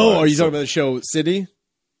booked on Friday. Oh, are you talking about the show City?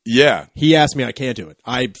 Yeah. He asked me, I can't do it.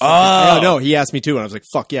 No, he asked me too, and I was like,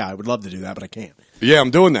 fuck yeah, I would love to do that, but I can't. Yeah,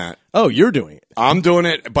 I'm doing that. Oh, you're doing it. I'm doing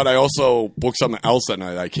it, but I also booked something else that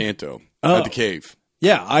night I can't do at the Cave.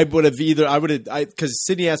 Yeah, because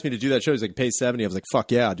Sydney asked me to do that show. He's like, pay $70. I was like,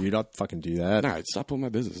 fuck yeah, dude, I'll fucking do that. All right, stop with my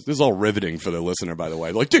business. This is all riveting for the listener, by the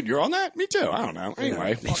way. Like, dude, you're on that? Me too. I don't know.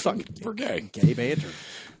 Anyway, fucking we're gay. Gay banter.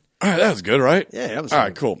 All right, that was good, right? Yeah, that was all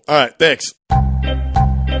right, cool. All right, thanks.